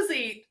gorillas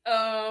eat?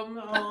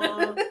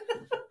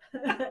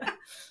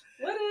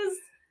 What is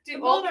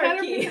do all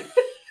monarchy?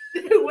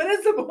 What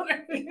is a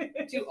monarchy?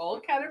 Do all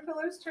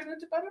caterpillars turn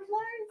into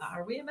butterflies?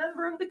 Are we a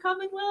member of the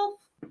Commonwealth?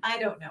 I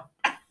don't know.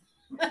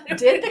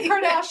 Did the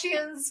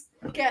Kardashians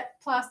get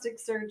plastic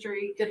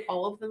surgery? Did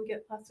all of them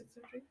get plastic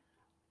surgery?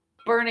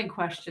 Burning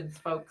questions,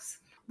 folks.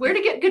 Where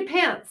to get good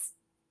pants?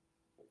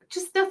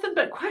 Just nothing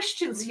but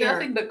questions here.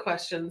 Nothing but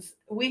questions.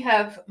 We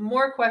have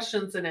more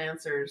questions than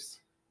answers.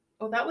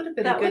 Oh, that would have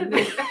been a good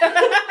name.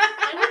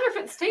 I wonder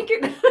if it's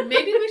taken.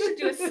 Maybe we should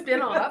do a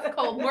spin-off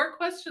called More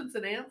Questions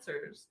and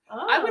Answers.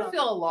 Oh. I would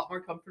feel a lot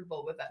more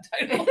comfortable with that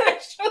title,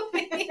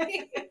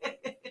 actually.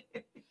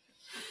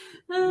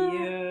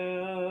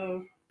 Yeah.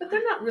 But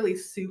they're not really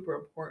super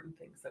important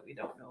things that we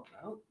don't know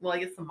about. Well, I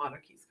guess the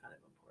monarchy is kind of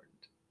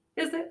important.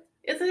 Is it?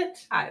 Is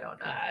it? I don't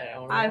know. I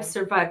don't know. I've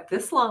survived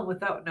this long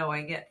without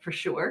knowing it for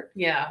sure.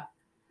 Yeah.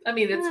 I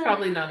mean, it's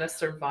probably not a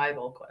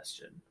survival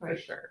question, for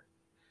sure.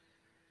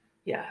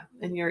 Yeah.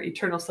 And your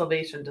eternal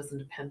salvation doesn't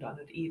depend on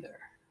it either.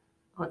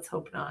 Let's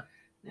hope not.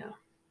 No.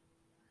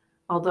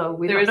 Although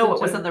we don't know what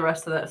was in the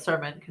rest of that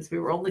sermon because we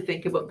were only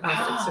thinking about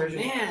plastic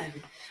surgery. Man.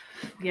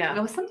 Yeah.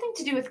 It was something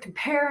to do with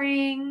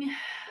comparing.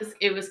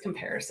 It was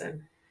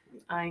comparison.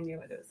 I knew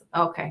it was.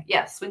 Okay.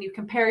 Yes. When you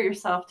compare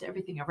yourself to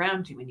everything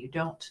around you and you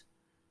don't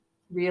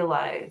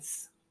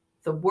realize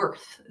the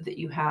worth that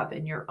you have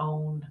in your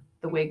own,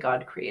 the way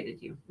God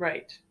created you.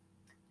 Right.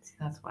 See,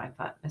 that's why I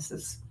thought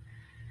Mrs.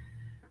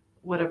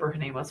 whatever her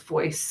name was,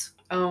 Voice.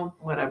 Oh,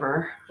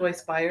 whatever.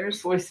 Voice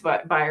Buyers.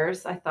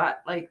 Buyers. I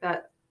thought like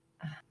that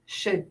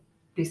should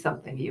be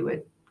something you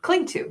would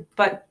cling to,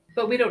 but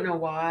we don't know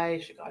why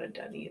she got it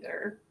done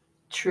either.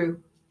 True.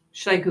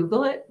 Should I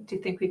Google it? Do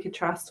you think we could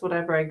trust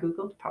whatever I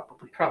Googled?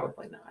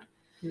 Probably not.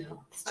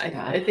 No.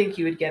 I think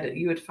you would get it.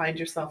 You would find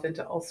yourself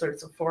into all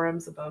sorts of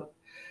forums about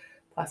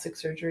plastic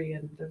surgery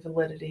and the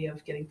validity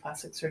of getting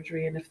plastic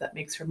surgery and if that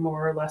makes her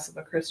more or less of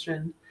a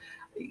Christian.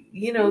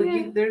 You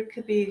know, there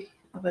could be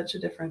a bunch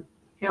of different,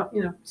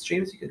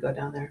 streams you could go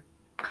down there.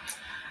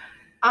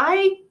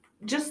 I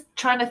just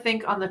trying to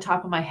think on the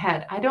top of my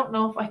head. I don't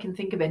know if I can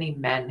think of any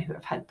men who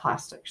have had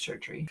plastic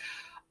surgery.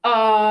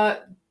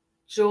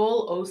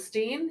 Joel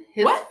Osteen,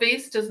 his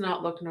face does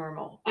not look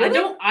normal.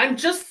 Really? I'm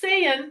just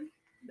saying.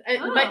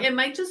 It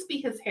might just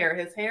be his hair.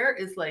 His hair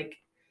is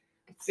like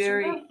it's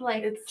very sort of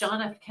like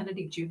John F.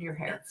 Kennedy Jr.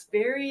 hair. It's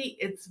very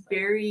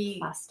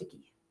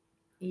plasticky.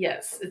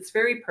 Yes, it's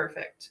very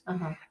perfect.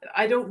 Uh-huh.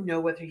 I don't know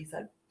whether he's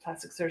had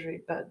plastic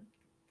surgery, but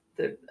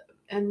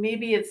and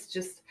maybe it's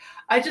just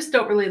I just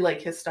don't really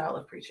like his style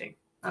of preaching.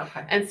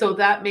 Okay. And so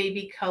that may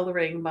be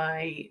coloring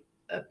my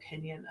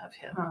opinion of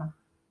him. Huh.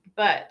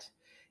 But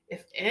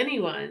if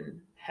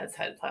anyone has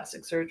had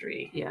plastic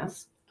surgery,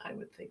 yes, I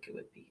would think it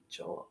would be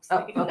Joel. Oh,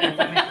 okay.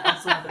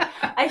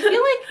 I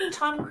feel like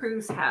Tom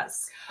Cruise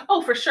has.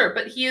 Oh, for sure.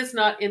 But he is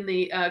not in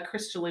the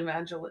Christian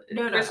evangelism.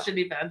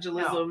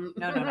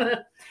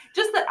 No.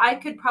 Just that I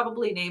could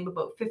probably name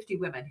about 50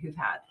 women who've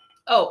had.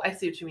 Oh, I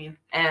see what you mean.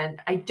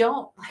 And I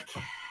don't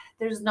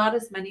there's not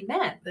as many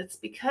men. That's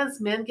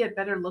because men get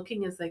better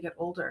looking as they get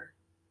older.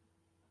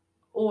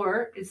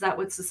 Or is that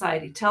what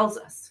society tells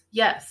us?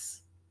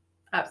 Yes.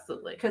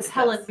 Absolutely. Because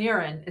Helen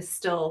Mirren is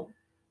still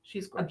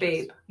she's a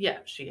babe. Yeah,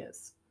 she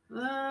is.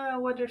 I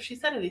wonder if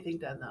she's had anything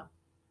done though.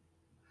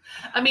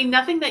 I mean,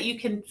 nothing that you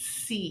can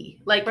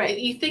see. Like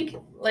you think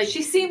like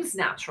she seems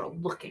natural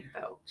looking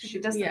though. She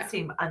doesn't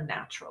seem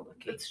unnatural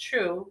looking. It's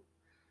true.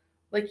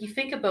 Like you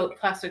think about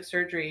plastic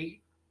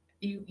surgery,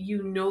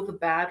 you know the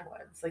bad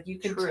ones. Like you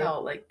can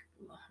tell like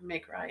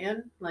Meg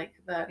Ryan, like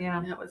that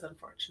that was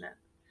unfortunate.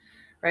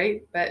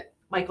 Right? But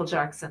Michael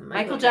Jackson.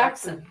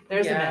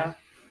 There's a man.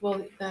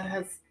 Well, that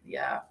has,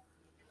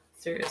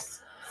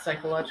 serious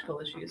psychological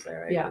issues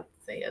there, I would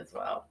say as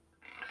well.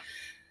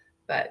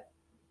 But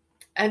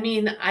I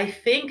mean, I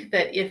think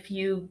that if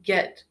you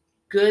get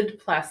good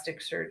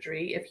plastic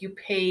surgery, if you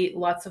pay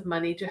lots of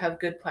money to have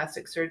good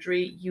plastic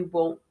surgery, you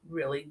won't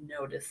really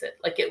notice it.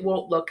 Like it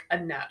won't look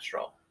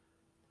unnatural.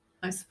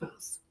 I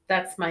suppose.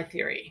 That's my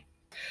theory.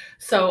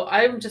 So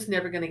I'm just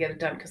never going to get it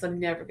done because I'm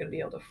never going to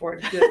be able to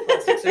afford good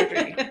plastic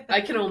surgery.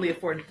 I can only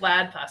afford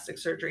bad plastic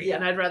surgery, Yeah.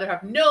 and I'd rather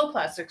have no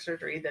plastic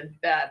surgery than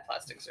bad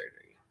plastic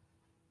surgery.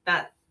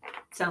 That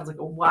sounds like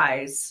a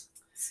wise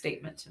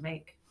statement to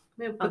make.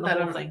 Maybe On the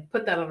whole thing.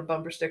 put that on a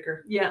bumper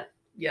sticker. Yeah.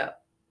 Yeah.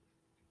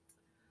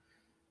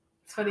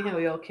 It's funny how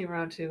we all came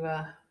around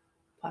to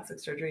plastic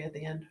surgery at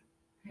the end.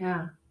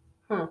 Yeah.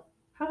 Huh.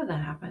 How did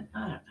that happen?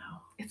 I don't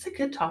know. It's a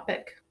good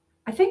topic.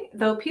 I think,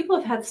 though, people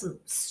have had some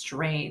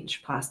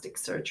strange plastic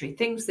surgery,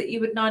 things that you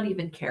would not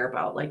even care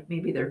about, like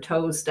maybe their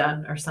toes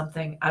done or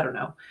something. I don't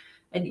know.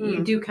 And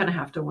you do kind of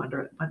have to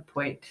wonder at one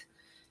point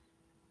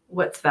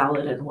what's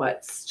valid and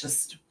what's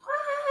just,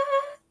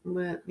 what?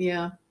 But,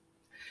 yeah.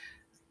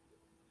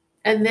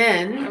 And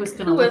then I was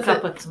going to look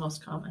up what's the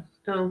most common.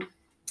 Oh.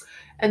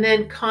 And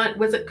then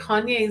was it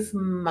Kanye's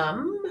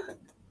mom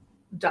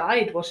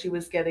died while she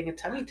was getting a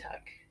tummy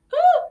tuck?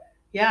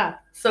 Yeah.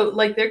 So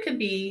like there could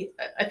be,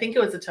 I think it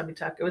was a tummy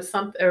tuck. It was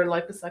something, or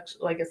liposuction.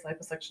 Well, I guess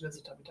liposuction is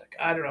a tummy tuck.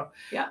 I don't know.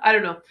 Yeah. I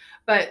don't know.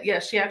 But yeah,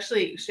 she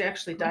actually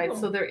died. Oh.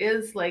 So there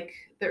is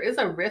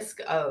a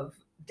risk of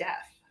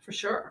death. For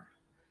sure.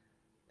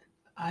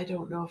 I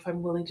don't know if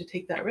I'm willing to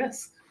take that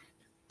risk.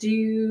 Do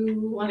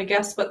you want to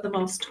guess what the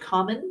most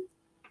common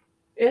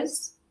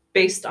is?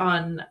 Based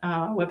on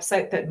a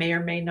website that may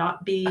or may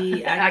not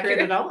be accurate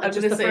at all. I'm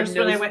Just the first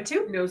one I went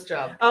to? Nose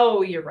job.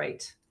 Oh, you're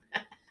right.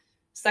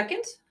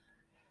 Second?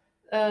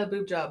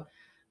 Boob job.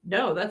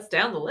 No, that's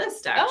down the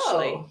list,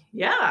 actually. Oh.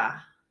 Yeah.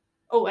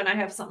 Oh, and I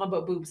have something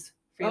about boobs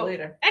for you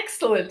later.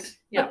 Excellent.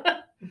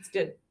 Yeah, it's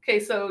good. Okay,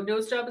 so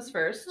nose job is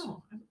first.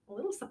 Oh, I'm a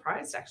little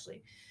surprised,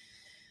 actually.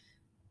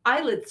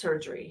 Eyelid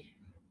surgery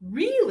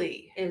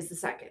Really? is the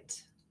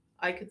second.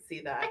 I could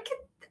see that.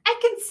 I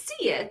can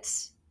see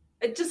it.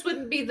 It just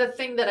wouldn't be the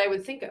thing that I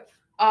would think of.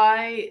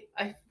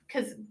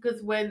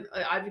 Because when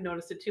I've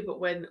noticed it too, but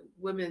when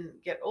women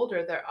get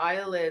older, their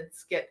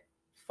eyelids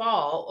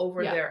fall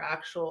over their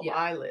actual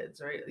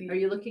eyelids, right? Are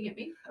you looking at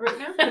me right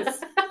now?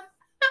 'Cause-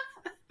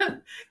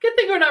 Good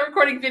thing we're not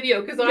recording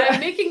video because I'm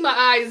making my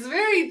eyes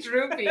very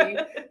droopy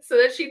so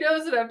that she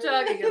knows what I'm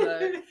talking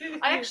about.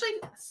 I actually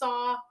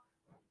saw,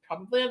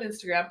 probably on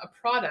Instagram, a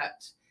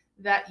product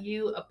that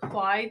you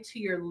apply to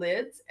your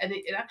lids, and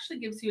it actually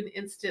gives you an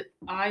instant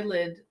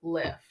eyelid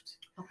lift.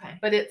 Okay.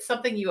 But it's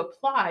something you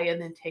apply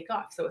and then take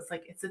off. So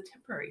it's a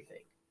temporary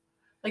thing.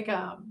 Like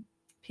a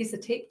piece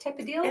of tape type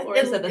of deal? Or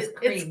is it a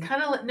cream? It's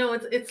kind of no,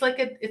 it's like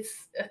a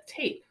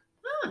tape.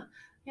 Huh.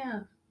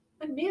 Yeah.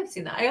 I may have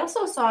seen that. I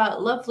also saw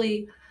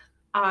lovely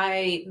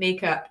eye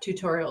makeup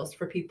tutorials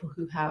for people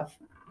who have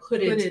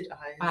hooded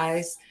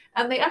eyes.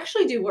 And they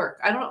actually do work.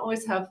 I don't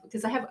always have,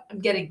 because I'm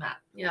getting that.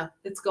 Yeah.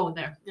 It's going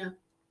there. Yeah.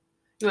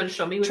 You want to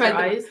show me with your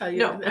eyes how you?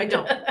 No, I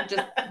don't.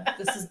 Just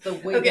this is the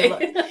way they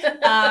look.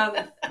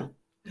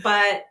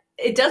 But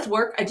it does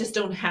work. I just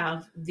don't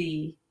have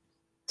the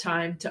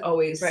time to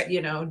always,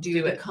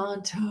 do the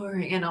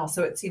contouring, and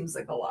also it seems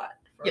like a lot.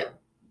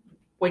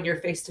 When you're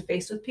face to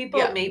face with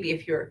people, maybe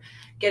if you're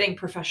getting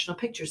professional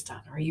pictures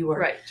done, or you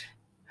are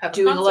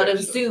doing a lot of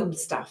Zoom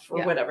stuff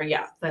or whatever,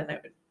 then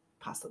it would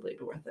possibly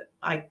be worth it.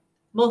 I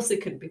mostly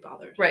couldn't be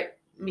bothered. Right,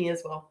 me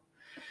as well.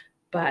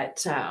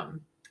 But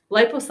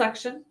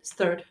liposuction is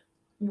third.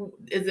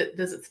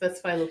 Does it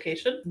specify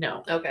location?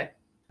 No. Okay.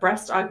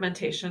 Breast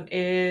augmentation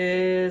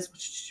is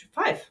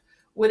 5.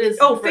 What is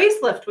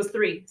facelift was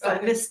 3. So okay.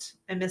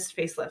 I missed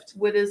facelift.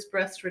 What is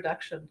breast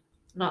reduction?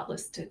 Not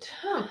listed.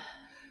 Oh.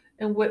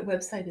 And what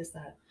website is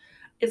that?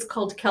 It's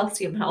called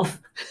Calcium Health.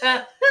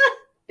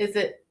 Is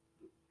it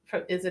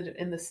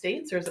in the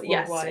States or is it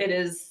worldwide? Yes, it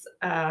is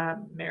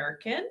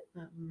American.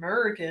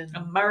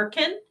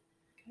 American.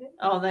 Okay.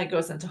 Oh, that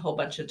goes into a whole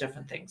bunch of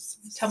different things.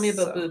 Tell me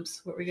about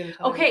boobs. What were you going to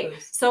tell me about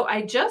boobs? So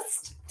I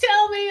just...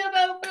 Tell me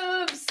about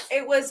boobs!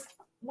 It was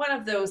one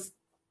of those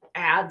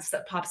ads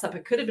that pops up.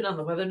 It could have been on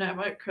the Weather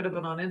Network. It could have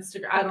been on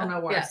Instagram. I don't know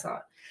where I saw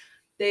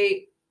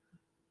it.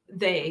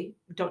 They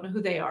don't know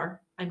who they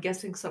are. I'm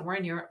guessing somewhere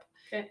in Europe.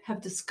 Okay.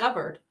 Have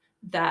discovered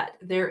that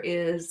there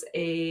is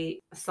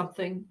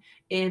something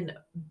in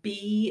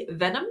bee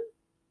venom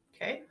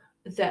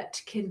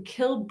that can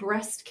kill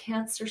breast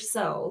cancer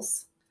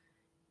cells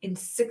in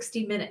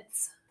 60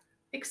 minutes.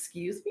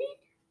 Excuse me?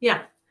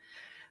 Yeah.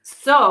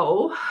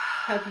 So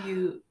have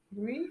you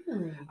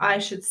really? I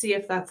should see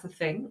if that's a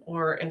thing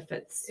or if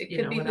it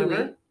could be whatever.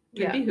 hooey.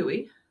 Could be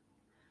hooey.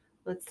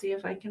 Let's see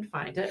if I can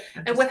find it.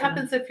 And what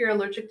happens if you're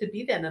allergic to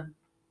bee venom?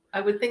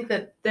 I would think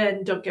that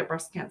then don't get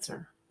breast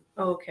cancer.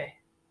 Oh, okay.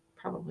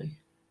 Probably.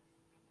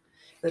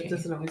 That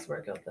doesn't always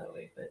work out that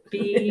way, but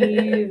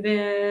bee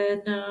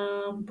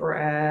venom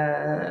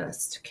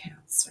breast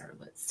cancer.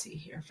 Let's see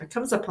here. If it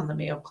comes up on the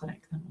Mayo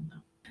Clinic, then we'll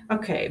know.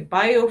 Okay,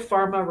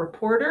 Biopharma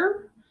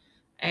Reporter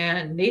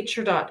and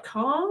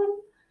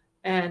Nature.com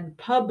and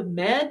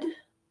PubMed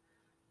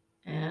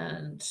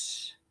and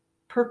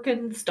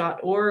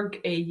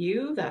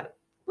Perkins.org.au.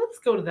 Let's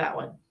go to that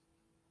one.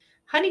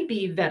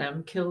 Honeybee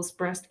venom kills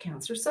breast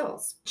cancer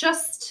cells.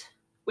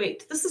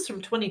 Wait, this is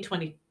from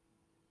 2020.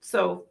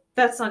 So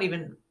that's not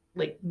even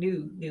like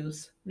new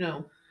news.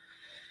 No.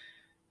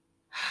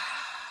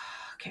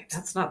 Okay,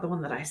 that's not the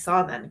one that I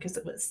saw then, because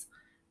it was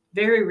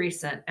very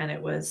recent and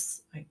it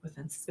was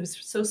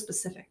so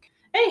specific.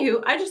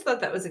 Anywho, I just thought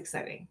that was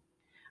exciting.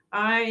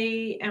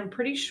 I am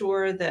pretty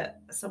sure that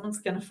someone's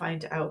going to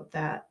find out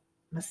that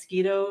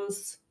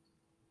mosquitoes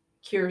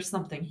cure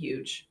something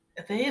huge.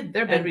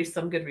 There better be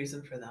some good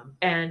reason for them.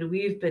 And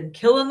we've been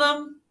killing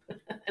them.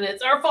 And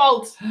it's our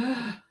fault.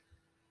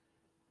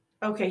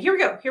 Okay, here we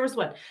go. Here was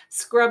one.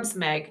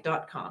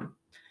 Scrubsmag.com.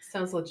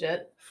 Sounds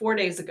legit. 4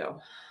 days ago.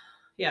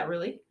 Yeah,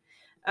 really?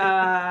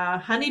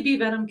 Honeybee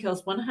venom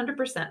kills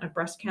 100% of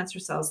breast cancer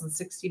cells in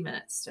 60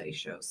 minutes, study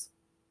shows.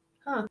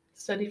 Huh.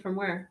 Study from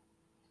where?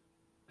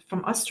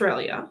 From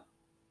Australia.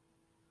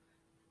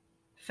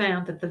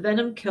 Found that the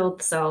venom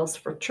killed cells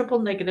for triple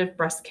negative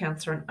breast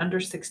cancer in under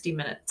 60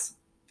 minutes.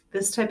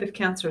 This type of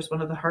cancer is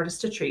one of the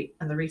hardest to treat,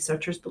 and the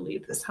researchers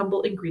believe this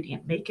humble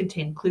ingredient may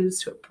contain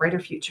clues to a brighter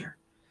future.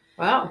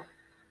 Wow.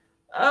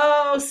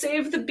 Oh,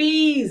 save the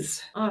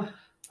bees. Oh,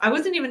 I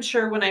wasn't even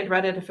sure when I'd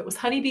read it if it was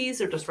honeybees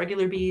or just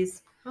regular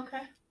bees. Okay.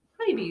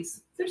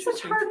 Honeybees. They're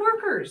such hard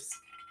workers.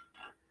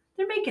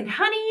 They're making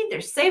honey. They're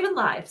saving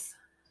lives.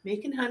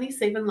 Making honey,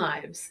 saving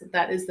lives.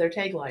 That is their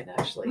tagline,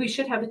 actually. We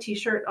should have a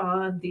t-shirt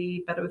on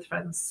the Better with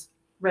Friends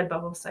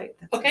Redbubble site.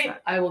 Okay,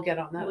 I will get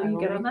on that. Will you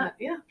get on that?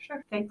 Yeah,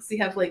 sure. Thanks. We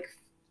have like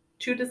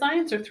 2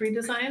 designs or 3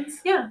 designs.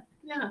 Yeah.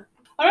 Yeah.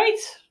 All right.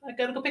 I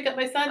got to go pick up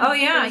my son. Oh,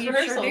 yeah, you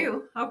rehearsal. sure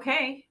do.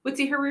 Okay. What's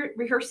he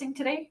rehearsing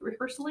today?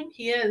 Rehearsaling?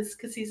 He is,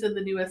 because he's in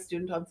the New West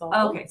Student Ensemble.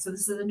 Oh, okay, so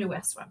this is the New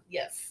West one.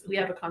 Yes. We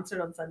have a concert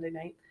on Sunday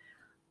night.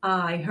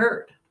 I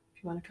heard.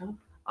 If you want to come.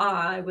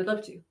 I would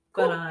love to,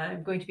 Cool. but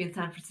I'm going to be in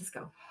San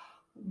Francisco.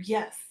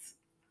 Yes.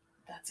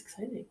 That's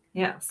exciting.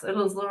 Yes, it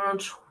is our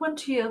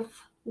 20th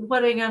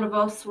wedding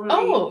anniversary.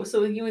 Oh,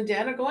 so you and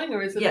Dan are going,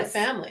 or is it a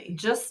family?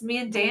 Just me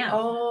and Dan.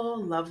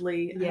 Oh,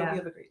 lovely. I Yeah. hope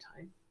you have a great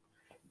time.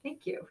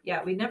 Thank you.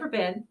 Yeah, we've never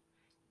been.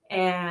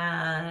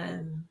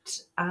 And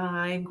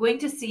I'm going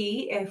to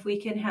see if we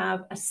can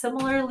have a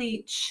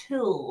similarly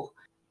chill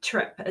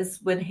trip as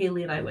when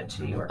Haley and I went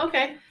to New York.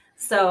 Okay.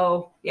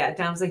 So, yeah,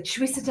 Dan was like,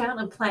 should we sit down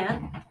and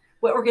plan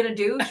what we're going to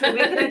do? Should we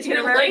make an You're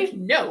itinerary? like,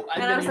 no.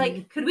 And I was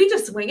like, could we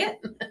just wing it?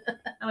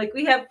 I'm like,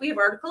 we have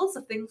articles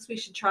of things we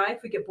should try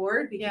if we get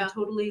bored. We can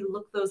totally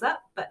look those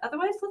up. But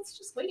otherwise, let's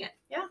just wing it.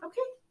 Yeah.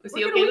 Okay. Was We're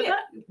he gonna okay wing with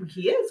that? it.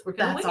 He is. We're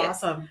going to That's wing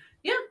awesome.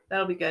 Yeah.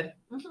 That'll be good. it.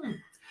 Mm-hmm.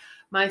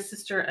 My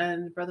sister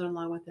and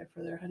brother-in-law went there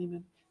for their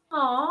honeymoon.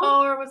 Aww.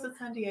 Or was it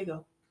San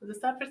Diego? Was it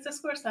San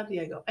Francisco or San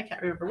Diego? I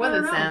can't remember. I One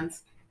of don't the know.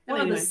 sands. And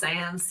One of anyway, the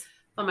sands.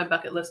 on my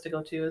bucket list to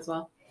go to as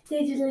well.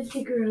 They did like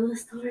the gorilla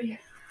story.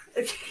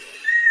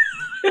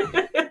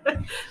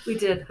 We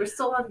did. We're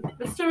still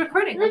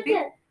recording. Look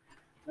at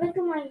my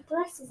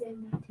glasses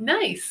in there.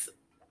 Nice.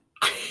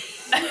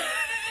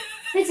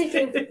 It's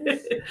okay.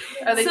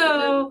 Are they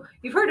So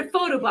you've heard of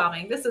photo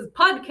bombing. This is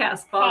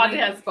podcast bombing.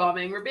 podcast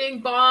bombing? We're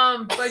being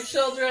bombed by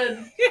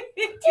children.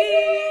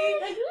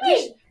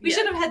 We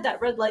should have had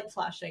that red light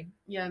flashing.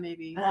 Yeah,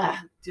 maybe.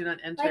 Ah. Do not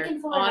enter Like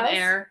in Fuller on House?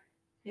 air.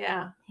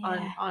 Yeah.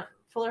 Yeah. On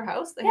Fuller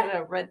House, they Yeah. had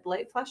a red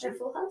light The flashing.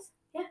 Full House?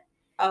 Yeah.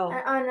 Oh.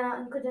 On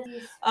Uncle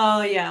Jesse's.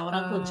 Oh yeah, when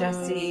Uncle Oh.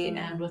 Jesse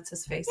and what's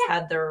his face Yeah.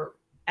 had their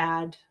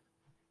ad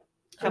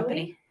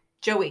company.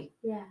 Joey.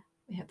 Yeah.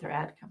 They had their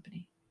ad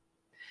company.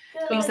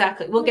 So,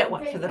 Exactly. We'll get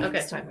one for the Okay.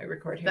 next time we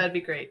record here. That'd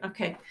be great.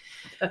 Okay.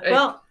 All right.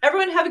 Well,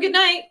 everyone have a good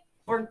night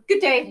or good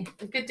day.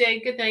 Good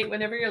day, good night,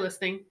 whenever you're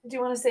listening. Do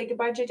you want to say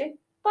goodbye, JJ?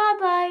 Bye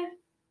bye.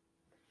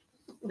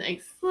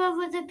 Nice.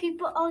 Whoever the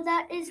people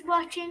that is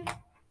watching.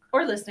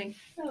 Or listening.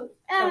 Oh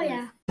Totally.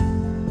 yeah.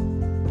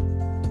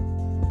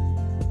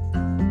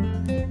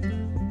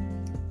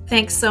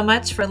 Thanks so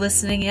much for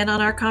listening in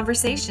on our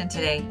conversation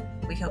today.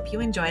 We hope you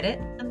enjoyed it,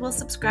 and will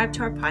subscribe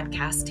to our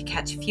podcast to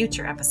catch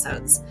future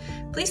episodes.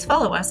 Please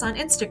follow us on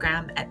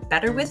Instagram at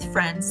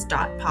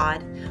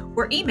betterwithfriends.pod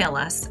or email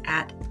us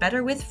at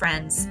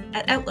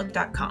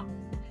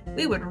betterwithfriends@outlook.com.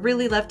 We would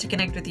really love to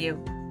connect with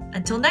you.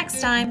 Until next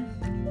time.